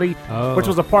compatibility, which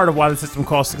was a part of why the system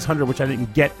cost $600, which I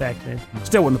didn't get back then.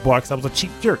 Still wouldn't have bought because I was a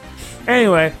cheap jerk.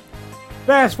 Anyway,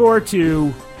 fast forward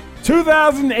to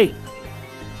 2008,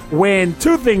 when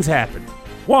two things happened.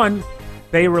 One,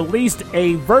 they released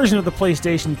a version of the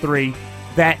PlayStation 3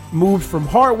 that moved from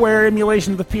hardware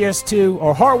emulation of the PS2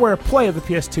 or hardware play of the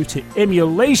PS2 to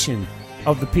emulation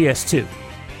of the PS2.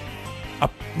 A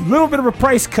little bit of a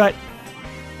price cut,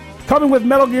 coming with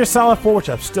Metal Gear Solid 4, which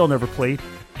I've still never played,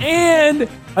 and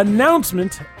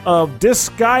announcement of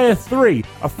Disgaea 3,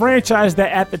 a franchise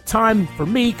that at the time for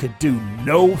me could do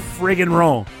no friggin'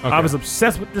 wrong. Okay. I was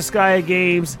obsessed with Disgaea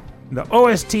games. The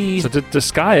OSTs. So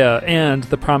Disgaea and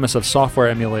the promise of software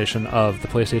emulation of the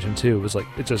PlayStation 2 was like,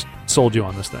 it just sold you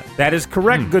on this thing. That is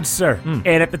correct, good sir. And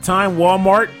at the time,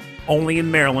 Walmart, only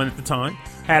in Maryland at the time,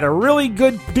 had a really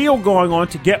good deal going on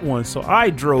to get one. So I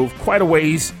drove quite a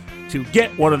ways to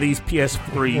get one of these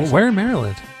PS3s. Well, where in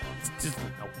Maryland?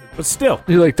 But still.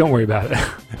 You're like, don't worry about it.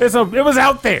 It was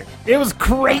out there. It was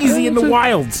crazy in the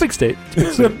wilds. It's a big state.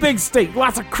 It's a big state.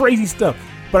 Lots of crazy stuff.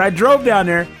 But I drove down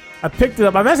there. I picked it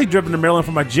up. I've actually driven to Maryland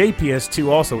for my JPS2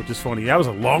 also, which is funny. That was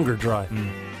a longer drive. And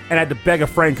I had to beg a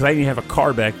friend because I didn't even have a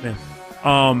car back then.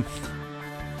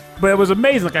 But it was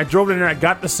amazing. Like I drove in there, I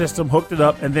got the system, hooked it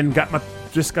up, and then got my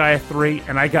Disgaea 3,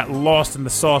 and I got lost in the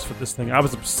sauce with this thing. I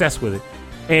was obsessed with it.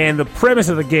 And the premise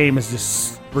of the game is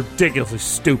just ridiculously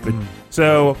stupid.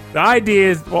 So the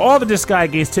idea is, well, all the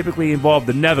Disgaea games typically involve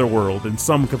the netherworld in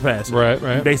some capacity.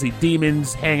 Right. Basically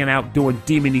demons hanging out doing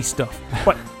demony stuff.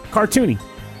 But cartoony.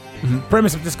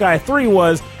 Premise of Disgaea 3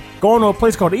 was going to a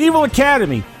place called the Evil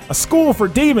Academy, a school for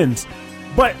demons.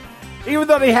 But even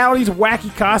though they had all these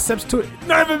wacky concepts to it,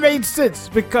 none of it made sense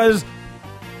because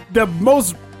the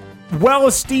most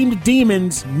well-esteemed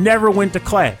demons never went to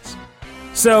class.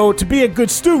 So to be a good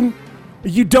student,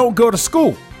 you don't go to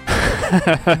school.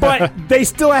 But they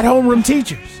still had homeroom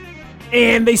teachers.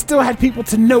 And they still had people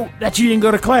to note that you didn't go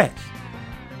to class.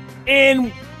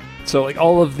 And so like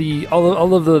all of the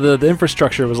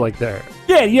infrastructure was like there.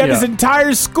 Yeah, you had this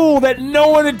entire school that no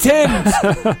one attends.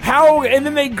 And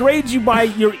then they grade you by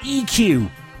your EQ,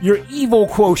 your evil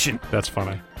quotient. That's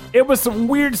funny. It was some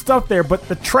weird stuff there, but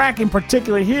the track in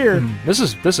particular here, this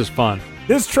is fun.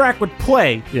 This track would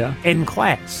play Yeah. in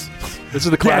class. This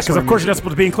is the class. Because of course you're not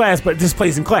supposed to be in class, but this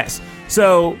plays in class.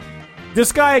 So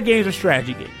Disgaea games are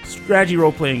strategy games, strategy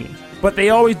role-playing games. But they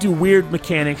always do weird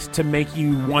mechanics to make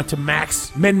you want to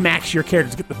min-max your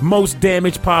characters, get the most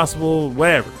damage possible,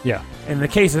 whatever. Yeah. In the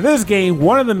case of this game,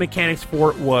 one of the mechanics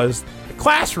for it was the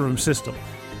classroom system.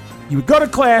 You would go to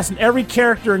class, and every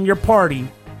character in your party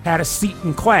had a seat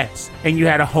in class, and you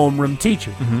had a homeroom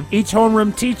teacher. Each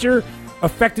homeroom teacher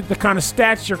affected the kind of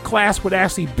stats your class would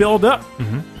actually build up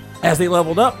as they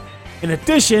leveled up. In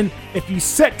addition, if you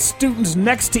set students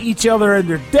next to each other at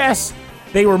their desks,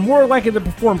 they were more likely to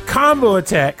perform combo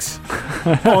attacks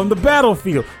on the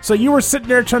battlefield. So you were sitting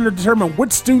there trying to determine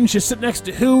which students should sit next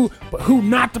to who, but who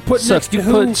not to put next to who.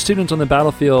 So if you put students on the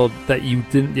battlefield that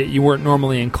you weren't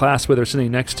normally in class with or sitting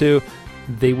next to,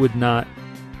 they would not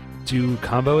do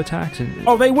combo attacks?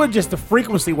 They would, just the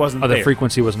frequency wasn't there. The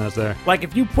frequency wasn't as there. Like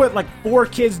if you put like 4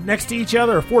 kids next to each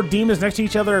other or 4 demons next to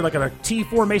each other, like in a T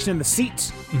formation in the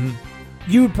seats,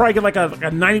 you would probably get like a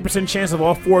 90% chance of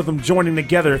all four of them joining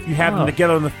together if you have them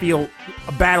together in the field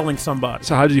battling somebody.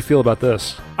 So how did you feel about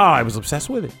this? Oh, I was obsessed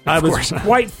with it. I was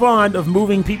quite fond of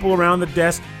moving people around the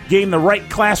desk, getting the right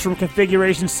classroom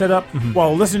configuration set up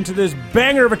while listening to this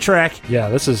banger of a track. Yeah,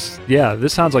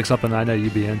 this sounds like something I know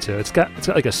you'd be into. It's got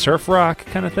like a surf rock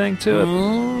kind of thing to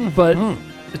it, but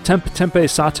Tempe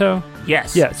Sato.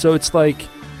 Yes. Yeah, so it's like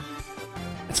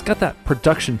it's got that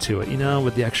production to it,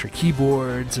 with the extra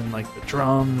keyboards and like the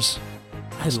drums.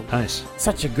 That's nice.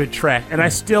 Such a good track, and I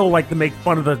still like to make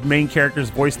fun of the main character's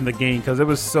voice in the game because it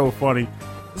was so funny.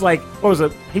 It's like, what was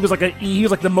it? He was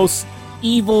like the most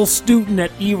evil student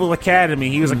at Evil Academy.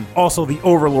 He was like also the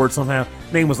overlord somehow.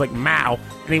 His name was like Mao,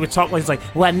 and he would talk like, he's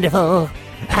like, "Wonderful,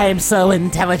 I am so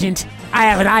intelligent. I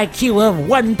have an IQ of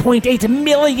 1.8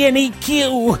 million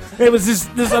EQ." It was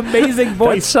just this amazing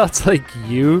voice. That sounds like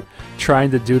you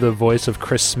trying to do the voice of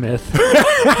Chris Smith.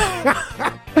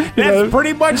 That's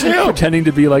pretty much him. Pretending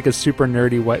to be like a super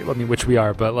nerdy white, which we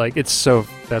are, but like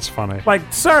that's funny. Like,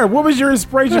 sir, what was your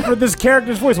inspiration for this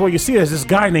character's voice? Well, you see, there's this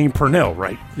guy named Pernell,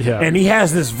 right? Yeah. And he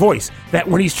has this voice that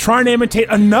when he's trying to imitate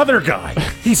another guy,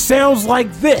 he sounds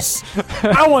like this.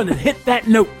 I want to hit that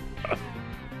note.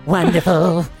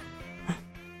 Wonderful.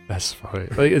 That's funny.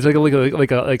 Like it's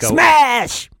like a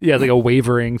smash. Yeah, it's like a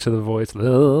wavering to the voice.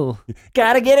 Oh.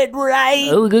 Gotta get it right.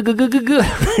 Oh, good.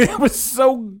 It was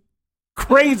so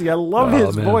crazy. I love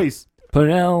his voice.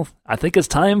 Pernell, I think it's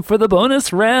time for the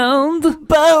bonus round.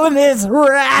 Bonus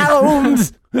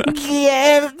round.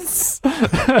 Yes.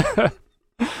 The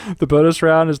bonus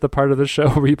round is the part of the show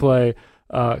where we play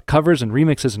covers and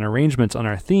remixes and arrangements on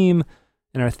our theme.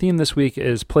 And our theme this week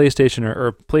is PlayStation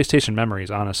or PlayStation memories,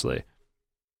 honestly.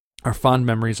 Our fond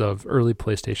memories of early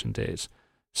PlayStation days.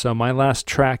 So my last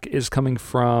track is coming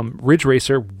from Ridge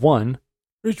Racer 1.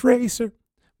 Ridge Racer.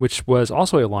 Which was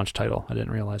also a launch title. I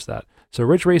didn't realize that. So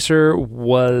Ridge Racer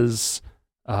was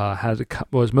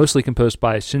mostly composed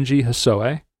by Shinji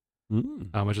Hosoe,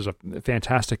 which is a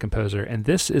fantastic composer. And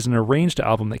this is an arranged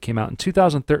album that came out in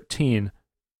 2013.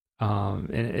 And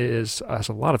it has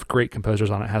a lot of great composers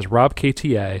on it. It has Rob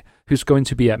KTA, who's going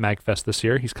to be at MagFest this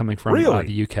year. He's coming from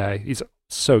the UK. He's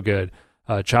so good.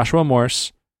 Joshua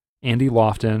Morse, Andy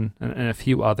Lofton, and a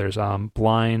few others.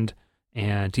 Blind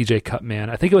and DJ Cutman.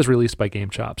 I think it was released by Game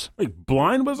Chops. Wait,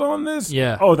 Blind was on this?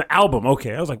 Yeah. Oh, the album.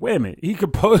 Okay. I was like, wait a minute. He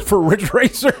composed for Ridge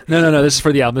Racer? No. This is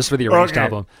for the album. This is for the arranged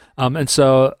album. And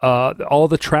so all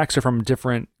the tracks are from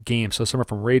different games. So some are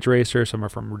from Ridge Racer, some are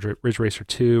from Ridge Racer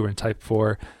 2 and Type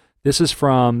 4. This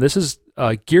is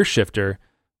Gear Shifter,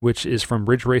 which is from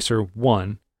Ridge Racer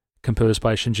 1, composed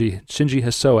by Shinji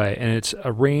Hosoe, and it's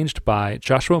arranged by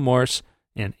Joshua Morse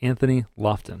and Anthony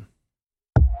Lofton.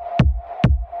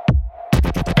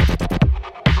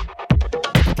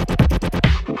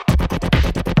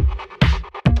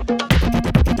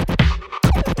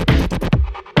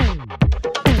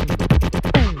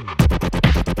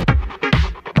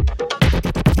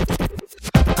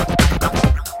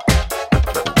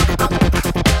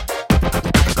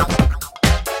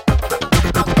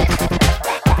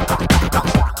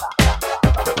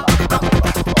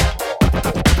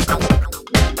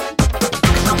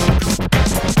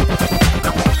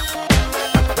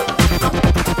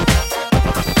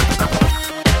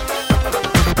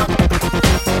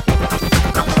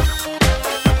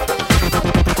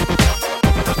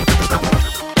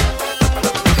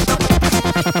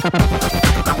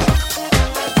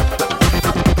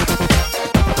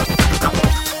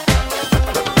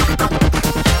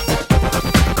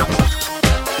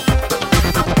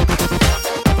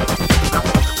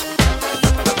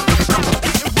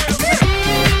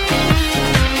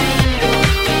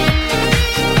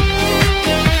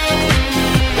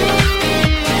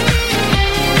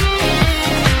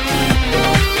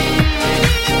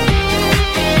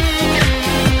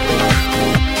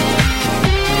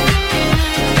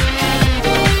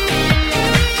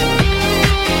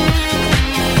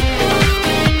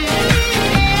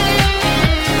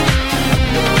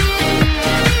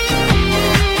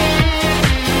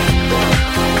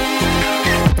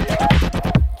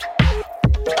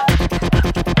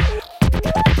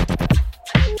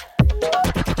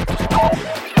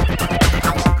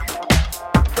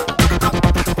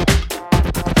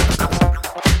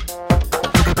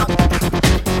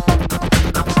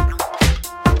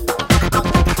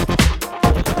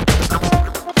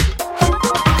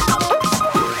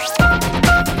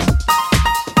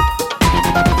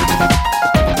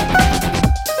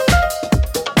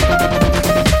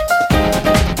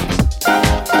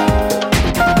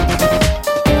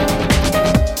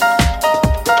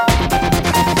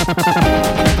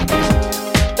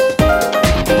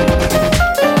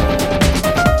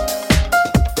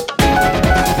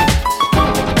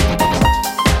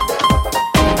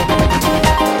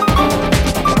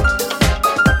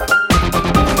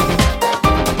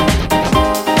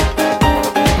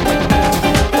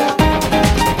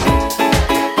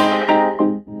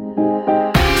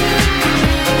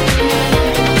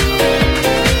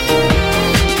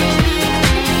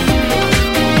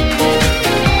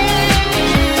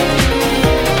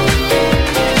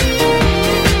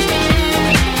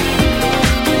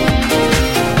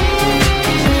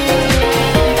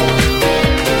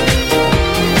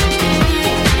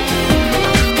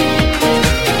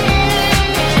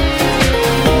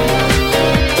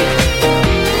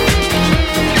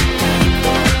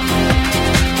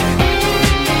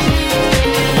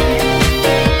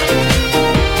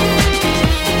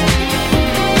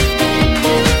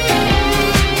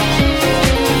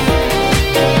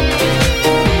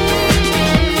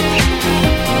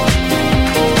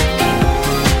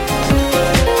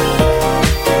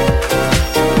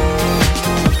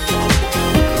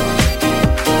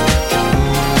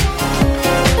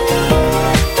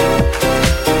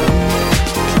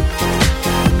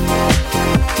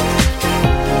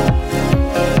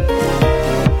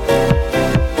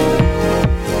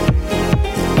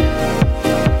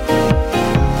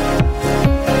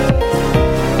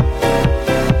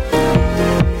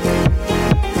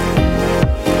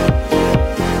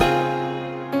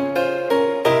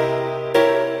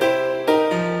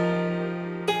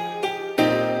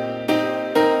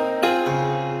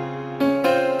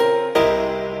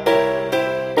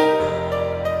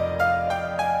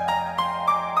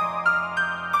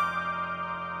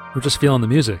 We're just feeling the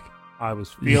music. I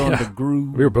was feeling the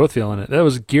groove. We were both feeling it. That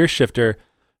was Gear Shifter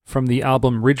from the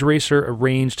album Ridge Racer,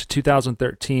 arranged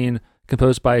 2013,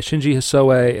 composed by Shinji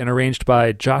Hisoe and arranged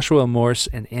by Joshua Morse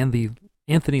and Anthony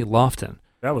Lofton.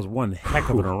 That was one heck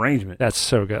of an arrangement. That's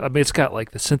so good. I mean, it's got like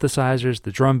the synthesizers,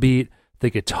 the drum beat, the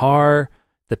guitar,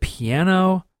 the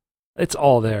piano. It's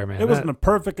all there, man. It was a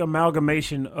perfect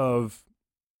amalgamation of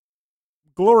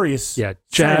glorious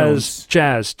jazz,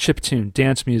 chiptune,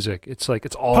 dance music. It's like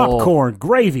it's all popcorn,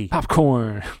 gravy,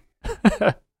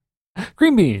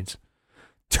 green beans,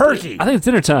 turkey. I think it's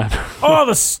dinner time. All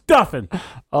the stuffing. I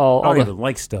don't even even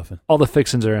like stuffing. All the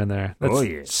fixins are in there.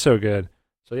 That's so good.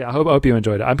 So yeah, I hope you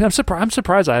enjoyed it. I'm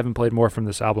surprised I haven't played more from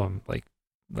this album.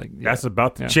 That's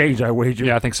about to change, I wager.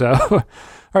 Yeah, I think so. All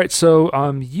right, so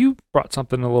you brought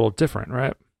something a little different,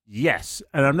 right? Yes,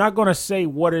 and I'm not going to say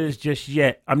what it is just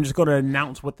yet. I'm just going to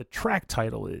announce what the track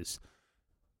title is.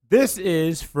 This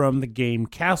is from the game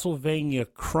Castlevania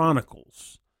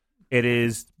Chronicles. It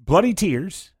is Bloody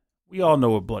Tears. We all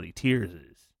know what Bloody Tears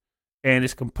is. And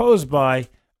it's composed by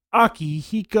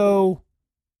Akihiko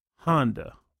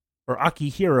Honda. Or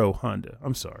Akihiro Honda.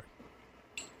 I'm sorry.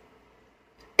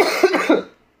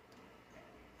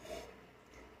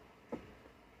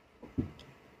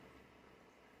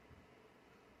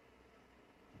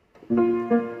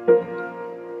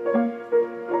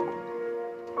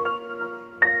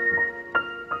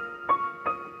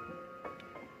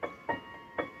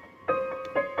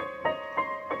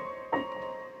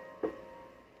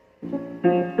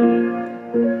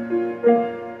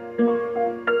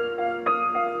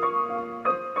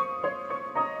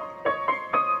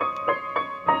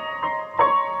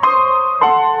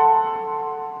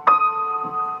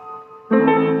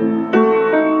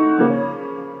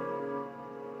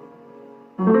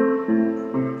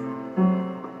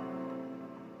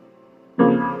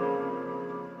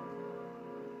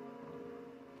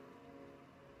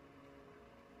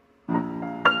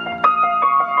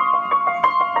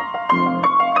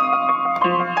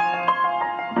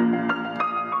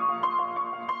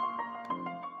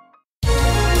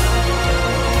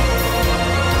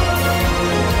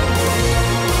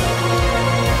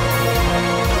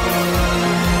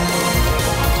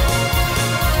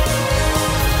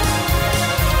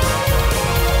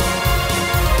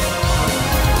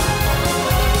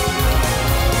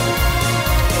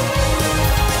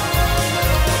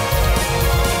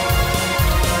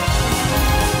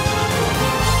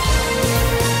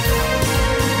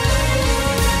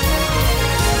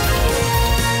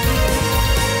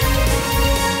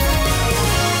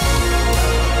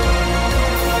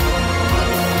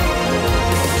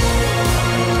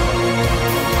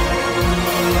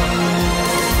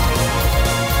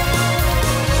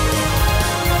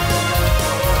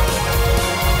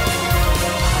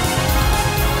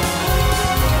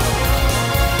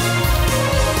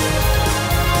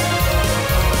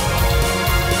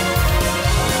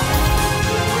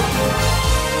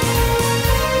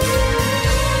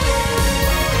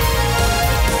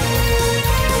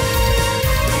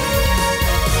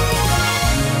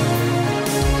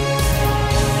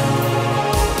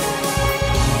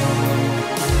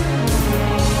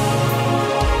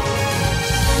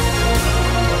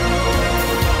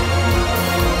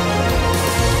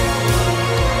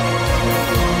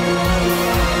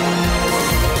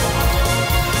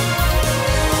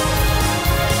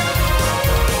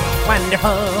 Wonderful.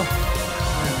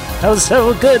 That was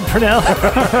so good, Pernell.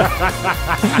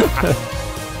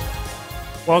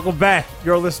 Welcome back.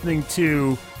 You're listening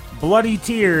to Bloody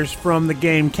Tears from the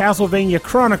game Castlevania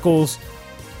Chronicles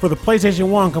for the PlayStation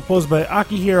 1, composed by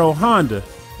Akihiro Honda.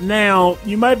 Now,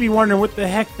 you might be wondering what the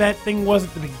heck that thing was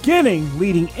at the beginning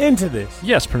leading into this.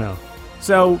 Yes, Pernell.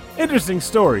 So, interesting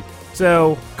story.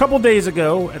 So, a couple days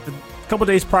ago, couple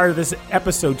days prior to this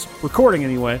episode's recording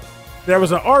anyway, there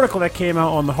was an article that came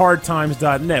out on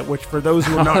thehardtimes.net, which for those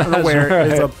who are not aware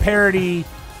is a parody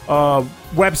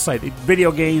website,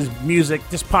 video games, music,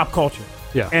 just pop culture.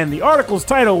 Yeah. And the article's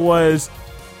title was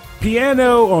classic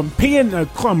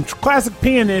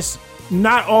pianist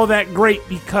not all that great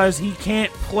because he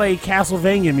can't play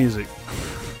Castlevania music.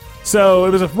 So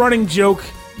it was a running joke.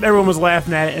 Everyone was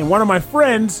laughing at it. And one of my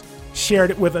friends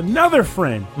shared it with another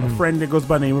friend, a friend that goes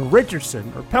by the name of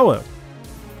Richardson or Pello.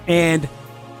 And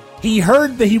he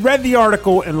read the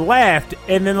article and laughed.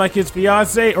 And then like his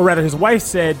fiance, or rather his wife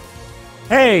said,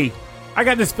 "Hey, I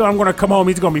got this film. I'm going to come home.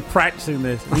 He's going to be practicing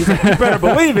this." And he's like, "You better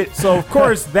believe it." So, of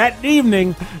course, that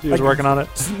evening... He was working on it?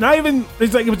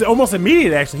 It was almost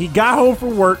immediate, actually. He got home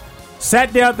from work,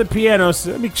 sat down at the piano,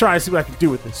 said, "Let me try and see what I can do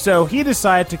with this." So, he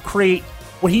decided to create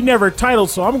what he never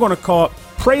titled, so I'm going to call it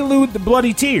Prelude to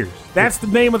Bloody Tears. That's the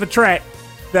name of the track.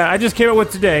 that I just came up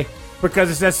with today because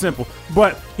it's that simple.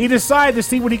 But he decided to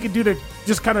see what he could do to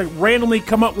just kind of randomly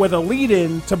come up with a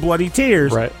lead-in to Bloody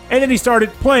Tears. Right. And then he started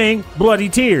playing Bloody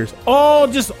Tears, all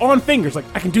just on fingers. Like,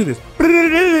 I can do this.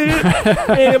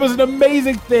 And it was an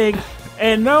amazing thing.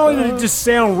 And not only did it just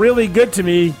sound really good to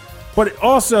me, but it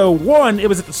also, one, it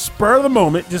was at the spur of the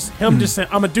moment, just him just saying,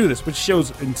 I'm going to do this, which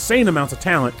shows insane amounts of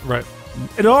talent. Right.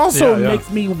 It also Yeah. makes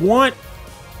me want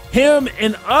him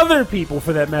and other people,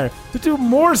 for that matter, to do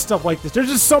more stuff like this. There's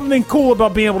just something cool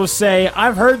about being able to say,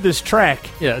 I've heard this track.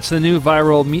 Yeah, it's the new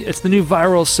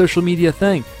viral social media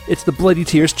thing. It's the Bloody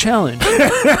Tears challenge.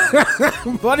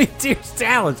 Bloody Tears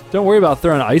challenge. Don't worry about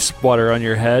throwing ice water on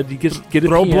your head. You get a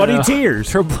Throw piano. bloody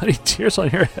tears. Throw bloody tears on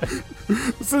your head.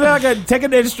 So now I got to take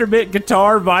an instrument,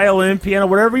 guitar, violin, piano,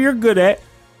 whatever you're good at,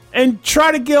 and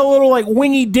try to get a little like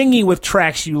wingy dingy with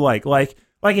tracks you like. Like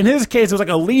in his case, it was like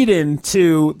a lead-in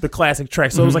to the classic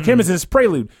track. So it was like him as his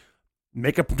prelude. Do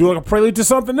like a prelude to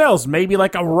something else. Maybe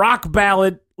like a rock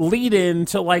ballad lead-in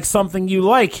to like something you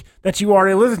like that you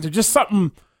already listened to. Just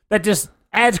something that just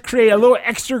adds a little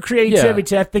extra creativity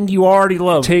to that thing you already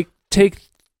love. Take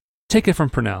it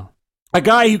from Pernell. A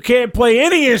guy who can't play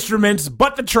any instruments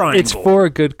but the triangle. It's for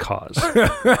a good cause.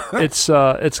 it's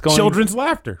going children's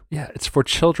laughter. Yeah, it's for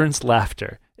children's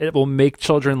laughter. It will make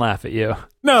children laugh at you.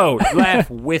 No,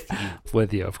 laugh with you.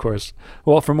 With you, of course.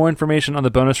 Well, for more information on the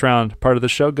bonus round part of the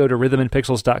show, go to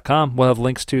rhythmandpixels.com. We'll have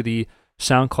links to the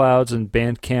SoundClouds and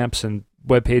Bandcamps and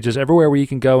web pages everywhere where you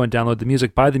can go and download the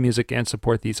music, buy the music, and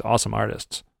support these awesome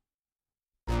artists.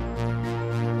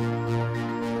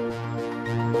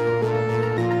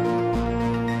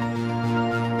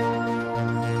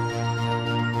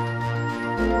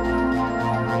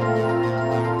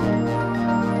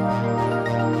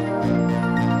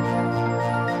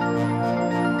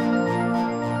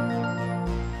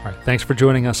 Thanks for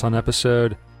joining us on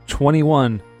episode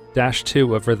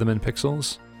 21-2 of Rhythm and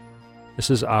Pixels.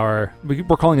 This is we're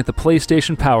calling it the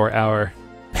PlayStation Power Hour.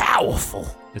 Powerful.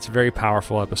 It's a very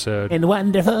powerful episode. And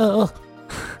wonderful.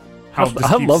 I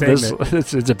love this.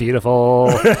 It's a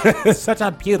beautiful... It's such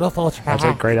a beautiful track. That's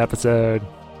a great episode.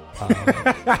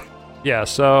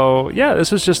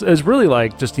 This is really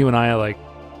like just you and I like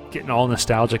getting all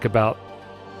nostalgic about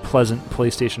pleasant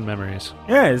PlayStation memories.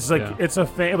 Yeah, it's like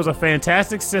it was a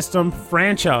fantastic system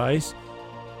franchise,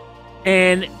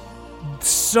 and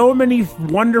so many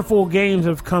wonderful games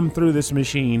have come through this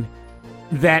machine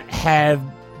that have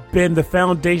been the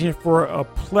foundation for a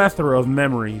plethora of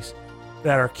memories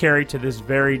that are carried to this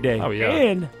very day. Oh yeah.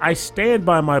 And I stand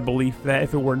by my belief that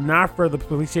if it were not for the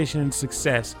PlayStation's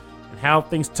success and how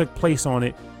things took place on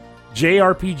it,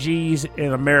 JRPGs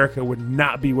in America would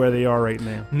not be where they are right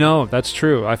now. No, that's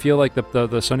true. I feel like the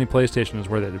Sony PlayStation is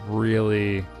where they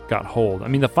really got hold. I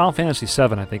mean, the Final Fantasy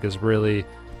VII, I think, has really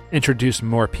introduced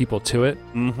more people to it.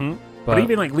 Mm-hmm. But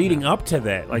even like leading up to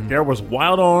that, like there was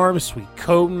Wild Arms, Sweet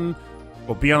Coatin',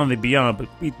 well, Beyond the Beyond, but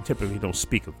we typically don't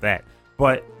speak of that.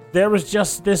 But there was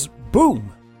just this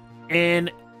boom, and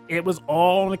it was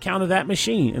all on account of that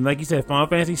machine. And like you said, Final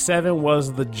Fantasy VII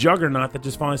was the juggernaut that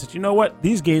just finally said, you know what?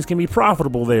 These games can be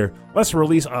profitable there. Let's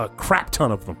release a crap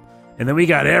ton of them. And then we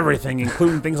got everything,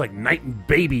 including things like Night and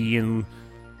Baby and,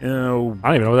 I don't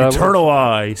even know what that Eternal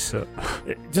Eyes.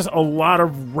 Just a lot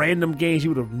of random games you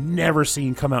would have never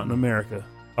seen come out in America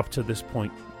up to this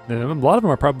point. And a lot of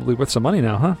them are probably worth some money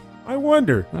now, huh? I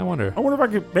wonder if I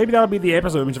could, maybe that'll be the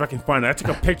episode image if I can find it. I took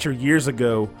a picture years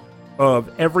ago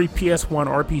of every PS1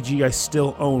 RPG I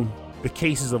still own, the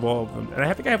cases of all of them. And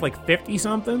I think I have like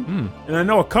 50-something. And I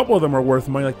know a couple of them are worth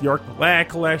money, like the Arc Lag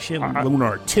Collection,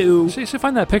 Lunar 2. So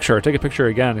find that picture, or take a picture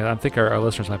again. I think our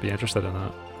listeners might be interested in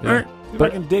that. Yeah. All right, see if I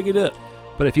can dig it up.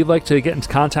 But if you'd like to get into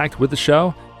contact with the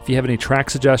show, if you have any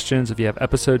track suggestions, if you have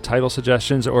episode title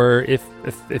suggestions, or if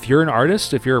you're an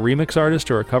artist, if you're a remix artist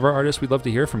or a cover artist, we'd love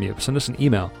to hear from you. Send us an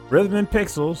email.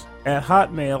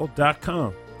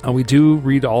 rhythmandpixels@hotmail.com. And we do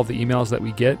read all the emails that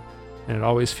we get, and it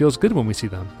always feels good when we see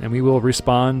them. And we will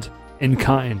respond in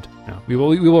kind. No, we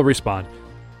will respond.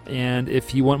 And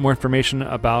if you want more information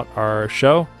about our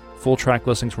show, full track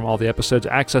listings from all the episodes,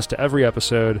 access to every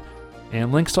episode,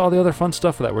 and links to all the other fun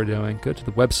stuff that we're doing, go to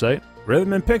the website,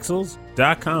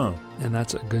 rhythmandpixels.com. And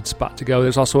that's a good spot to go.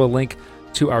 There's also a link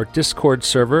to our Discord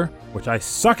server, which I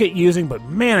suck at using, but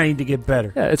man, I need to get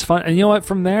better. Yeah, it's fun. And you know what?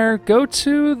 From there, go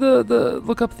to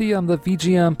look up the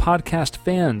VGM Podcast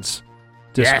Fans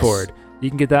Discord. Yes. You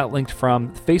can get that linked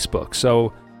from Facebook.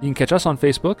 So you can catch us on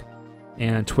Facebook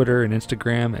and Twitter and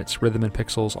Instagram. It's Rhythm and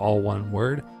Pixels, all one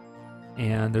word.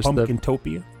 And there's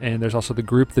Pumpkintopia. And there's also the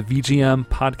group, the VGM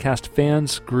Podcast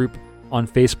Fans group on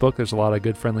Facebook. There's a lot of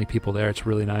good, friendly people there. It's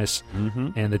really nice.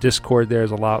 And the Discord,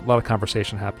 there's a lot of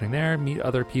conversation happening there. Meet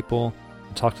other people,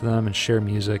 and talk to them, and share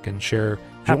music and share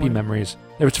happy memories.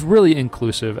 It's really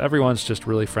inclusive. Everyone's just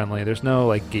really friendly. There's no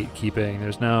like gatekeeping.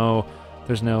 There's no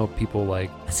people like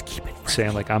let's keep it friendly.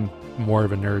 Saying like I'm more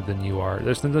of a nerd than you are.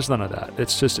 There's none of that.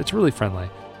 It's really friendly.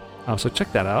 So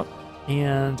check that out.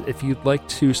 And if you'd like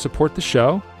to support the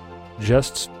show,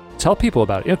 just tell people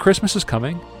about it. Christmas is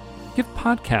coming. Give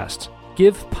podcast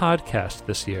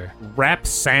this year. Rap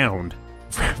sound.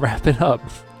 Wrap it up.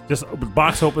 Just the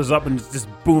box opens up and this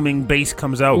booming bass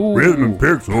comes out. Ooh, Rhythm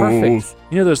Pixels.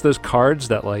 Perfect. Those cards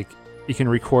that like you can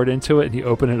record into it and you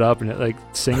open it up and it like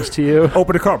sings to you.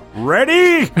 Open the cup.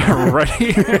 Ready? Ready?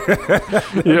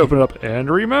 You open it up and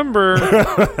remember.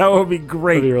 That would be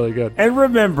great. That'd be really good. And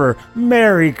remember,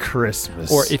 Merry Christmas.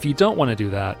 Or if you don't want to do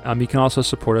that, you can also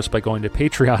support us by going to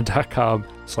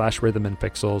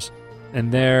patreon.com/rhythmandpixels.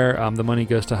 And there, the money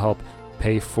goes to help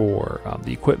pay for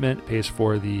the equipment, pays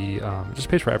for the just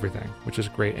pays for everything, which is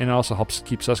great, and it also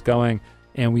keeps us going.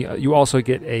 And you also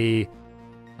get a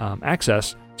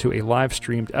access to a live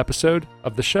streamed episode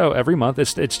of the show every month.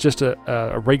 It's just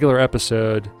a regular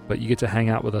episode, but you get to hang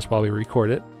out with us while we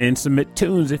record it and submit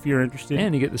tunes if you're interested.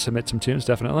 And you get to submit some tunes,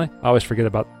 definitely. I always forget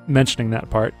about mentioning that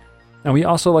part. And we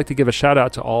also like to give a shout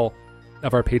out to all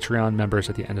of our Patreon members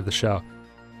at the end of the show.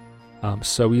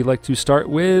 So we like to start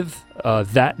with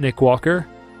that Nick Walker,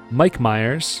 Mike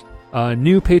Myers,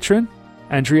 new patron,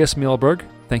 Andreas Mielberg.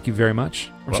 Thank you very much.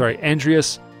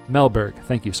 Andreas Melberg.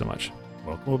 Thank you so much.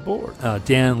 Welcome aboard.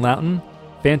 Dan Loughton,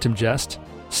 Phantom Jest,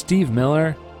 Steve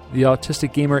Miller, The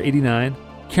Autistic Gamer 89,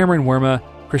 Cameron Werma,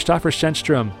 Christopher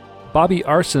Shenstrom, Bobby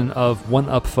Arson of One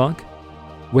Up Funk,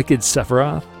 Wicked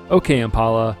Sephiroth, OK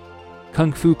Impala,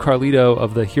 Kung Fu Carlito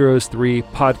of the Heroes 3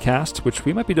 podcast, which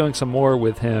we might be doing some more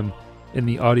with him in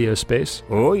the audio space.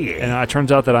 Oh, yeah. And it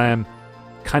turns out that I am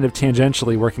kind of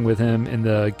tangentially working with him in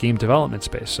the game development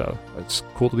space, so it's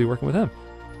cool to be working with him.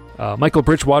 Michael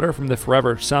Bridgewater from the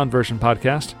Forever Sound Version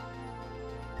podcast.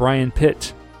 Brian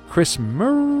Pitt. Chris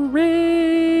Murray.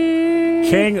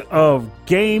 King of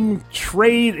Game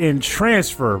Trade and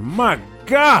Transfer. My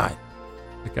God.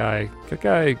 That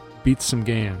guy beats some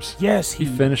games. Yes, he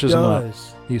finishes them up.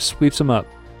 He sweeps them up.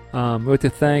 We'd like to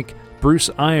thank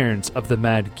Bruce Irons of the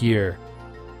Mad Gear.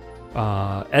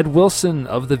 Ed Wilson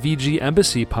of the VG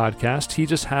Embassy podcast. He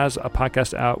just has a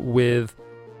podcast out with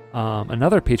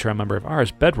another Patreon member of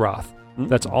ours, Bedroth,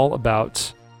 that's all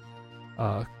about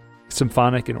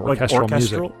symphonic and orchestral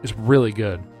music. It's really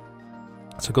good.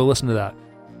 So go listen to that.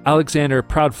 Alexander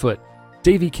Proudfoot,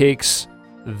 Davy Cakes,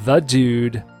 The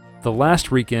Dude, The Last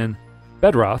Rican,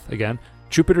 Bedroth, again,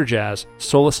 Jupiter Jazz,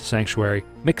 Solus Sanctuary,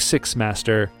 Mix Six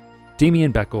Master,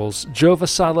 Damian Beckles, Joe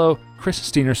Vasallo, Chris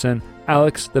Steenerson,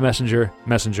 Alex the Messenger,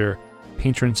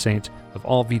 patron saint of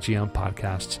all VGM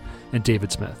podcasts, and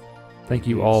David Smith. Thank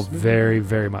you all very,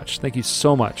 very much. Thank you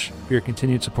so much for your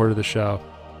continued support of the show.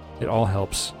 It all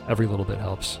helps. Every little bit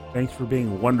helps. Thanks for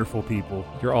being wonderful people.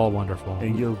 You're all wonderful.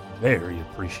 And you're very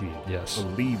appreciated. Yes.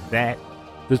 Believe that.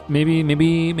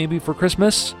 Maybe for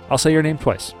Christmas, I'll say your name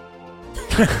twice.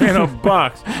 In a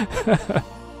box.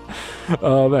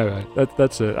 Anyway,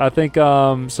 that's it. I think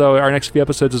so. Our next few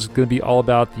episodes is going to be all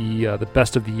about the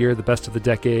best of the year, the best of the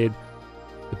decade,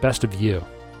 the best of you.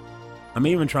 I'm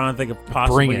even trying to think of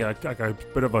possibly a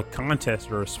bit of a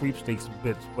contest or a sweepstakes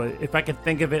bit, but if I can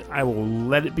think of it, I will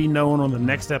let it be known on the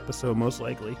next episode, most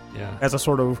likely. Yeah. As a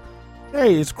sort of,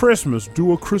 hey, it's Christmas,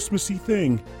 do a Christmassy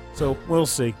thing. So we'll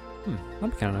see.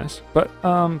 That'd be kind of nice. But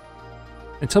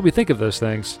until we think of those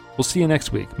things, we'll see you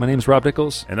next week. My name's Rob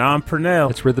Nichols. And I'm Pernell.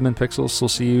 It's Rhythm and Pixels. So we'll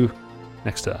see you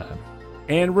next time.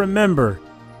 And remember,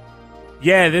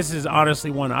 this is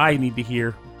honestly one I need to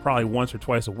hear probably once or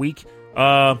twice a week.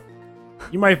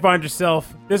 You might find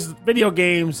yourself, video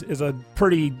games is a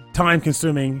pretty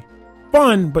time-consuming,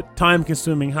 fun, but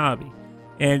time-consuming hobby.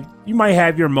 And you might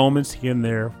have your moments here and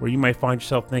there where you might find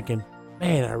yourself thinking,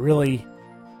 man, I really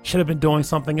should have been doing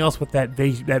something else with that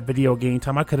video game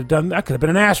time. I could have been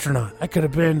an astronaut. I could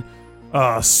have been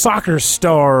a soccer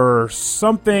star or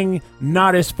something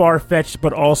not as far-fetched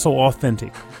but also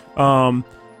authentic.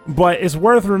 But it's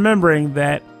worth remembering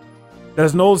that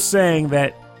there's an old saying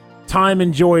that time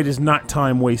enjoyed is not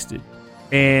time wasted.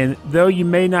 And though you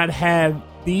may not have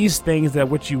these things that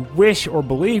which you wish or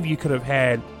believe you could have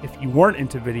had if you weren't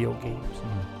into video games,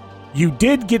 you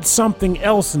did get something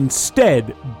else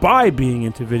instead by being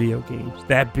into video games.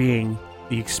 That being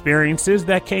the experiences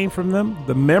that came from them,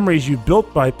 the memories you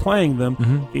built by playing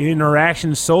them, the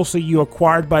interactions socially you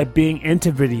acquired by being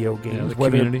into video games. The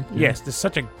community. Yes, there's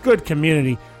such a good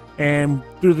community. And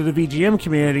through the VGM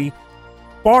community,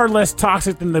 far less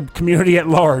toxic than the community at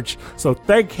large. So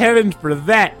thank heaven for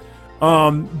that.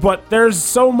 But there's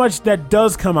so much that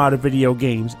does come out of video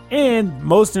games. And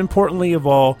most importantly of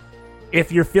all,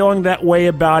 if you're feeling that way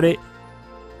about it,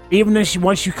 even if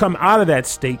once you come out of that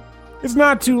state, it's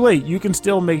not too late. You can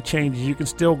still make changes. You can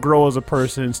still grow as a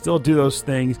person and still do those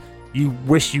things you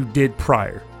wish you did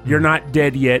prior. You're not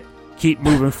dead yet. Keep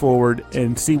moving forward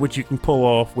and see what you can pull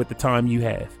off with the time you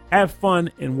have. Have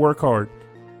fun and work hard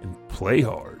and play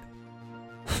hard.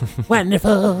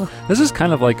 Wonderful. This is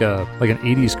kind of like an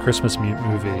 80s Christmas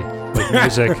movie, like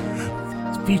music.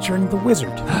 It's featuring the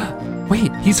wizard.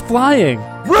 Wait, he's flying.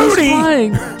 Rudy! He's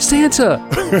flying. Santa.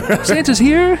 Santa's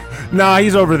here? Nah,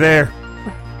 he's over there.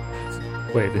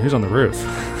 Wait, who's on the roof?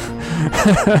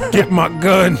 Get my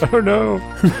gun. Oh no.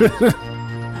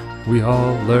 We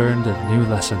all learned a new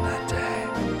lesson that day.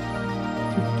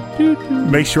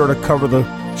 Make sure to cover the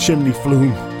chimney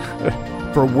flume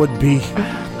for would-be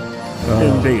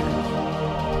invaders.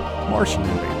 Martian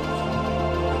invaders.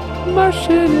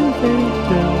 Martian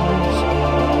invaders.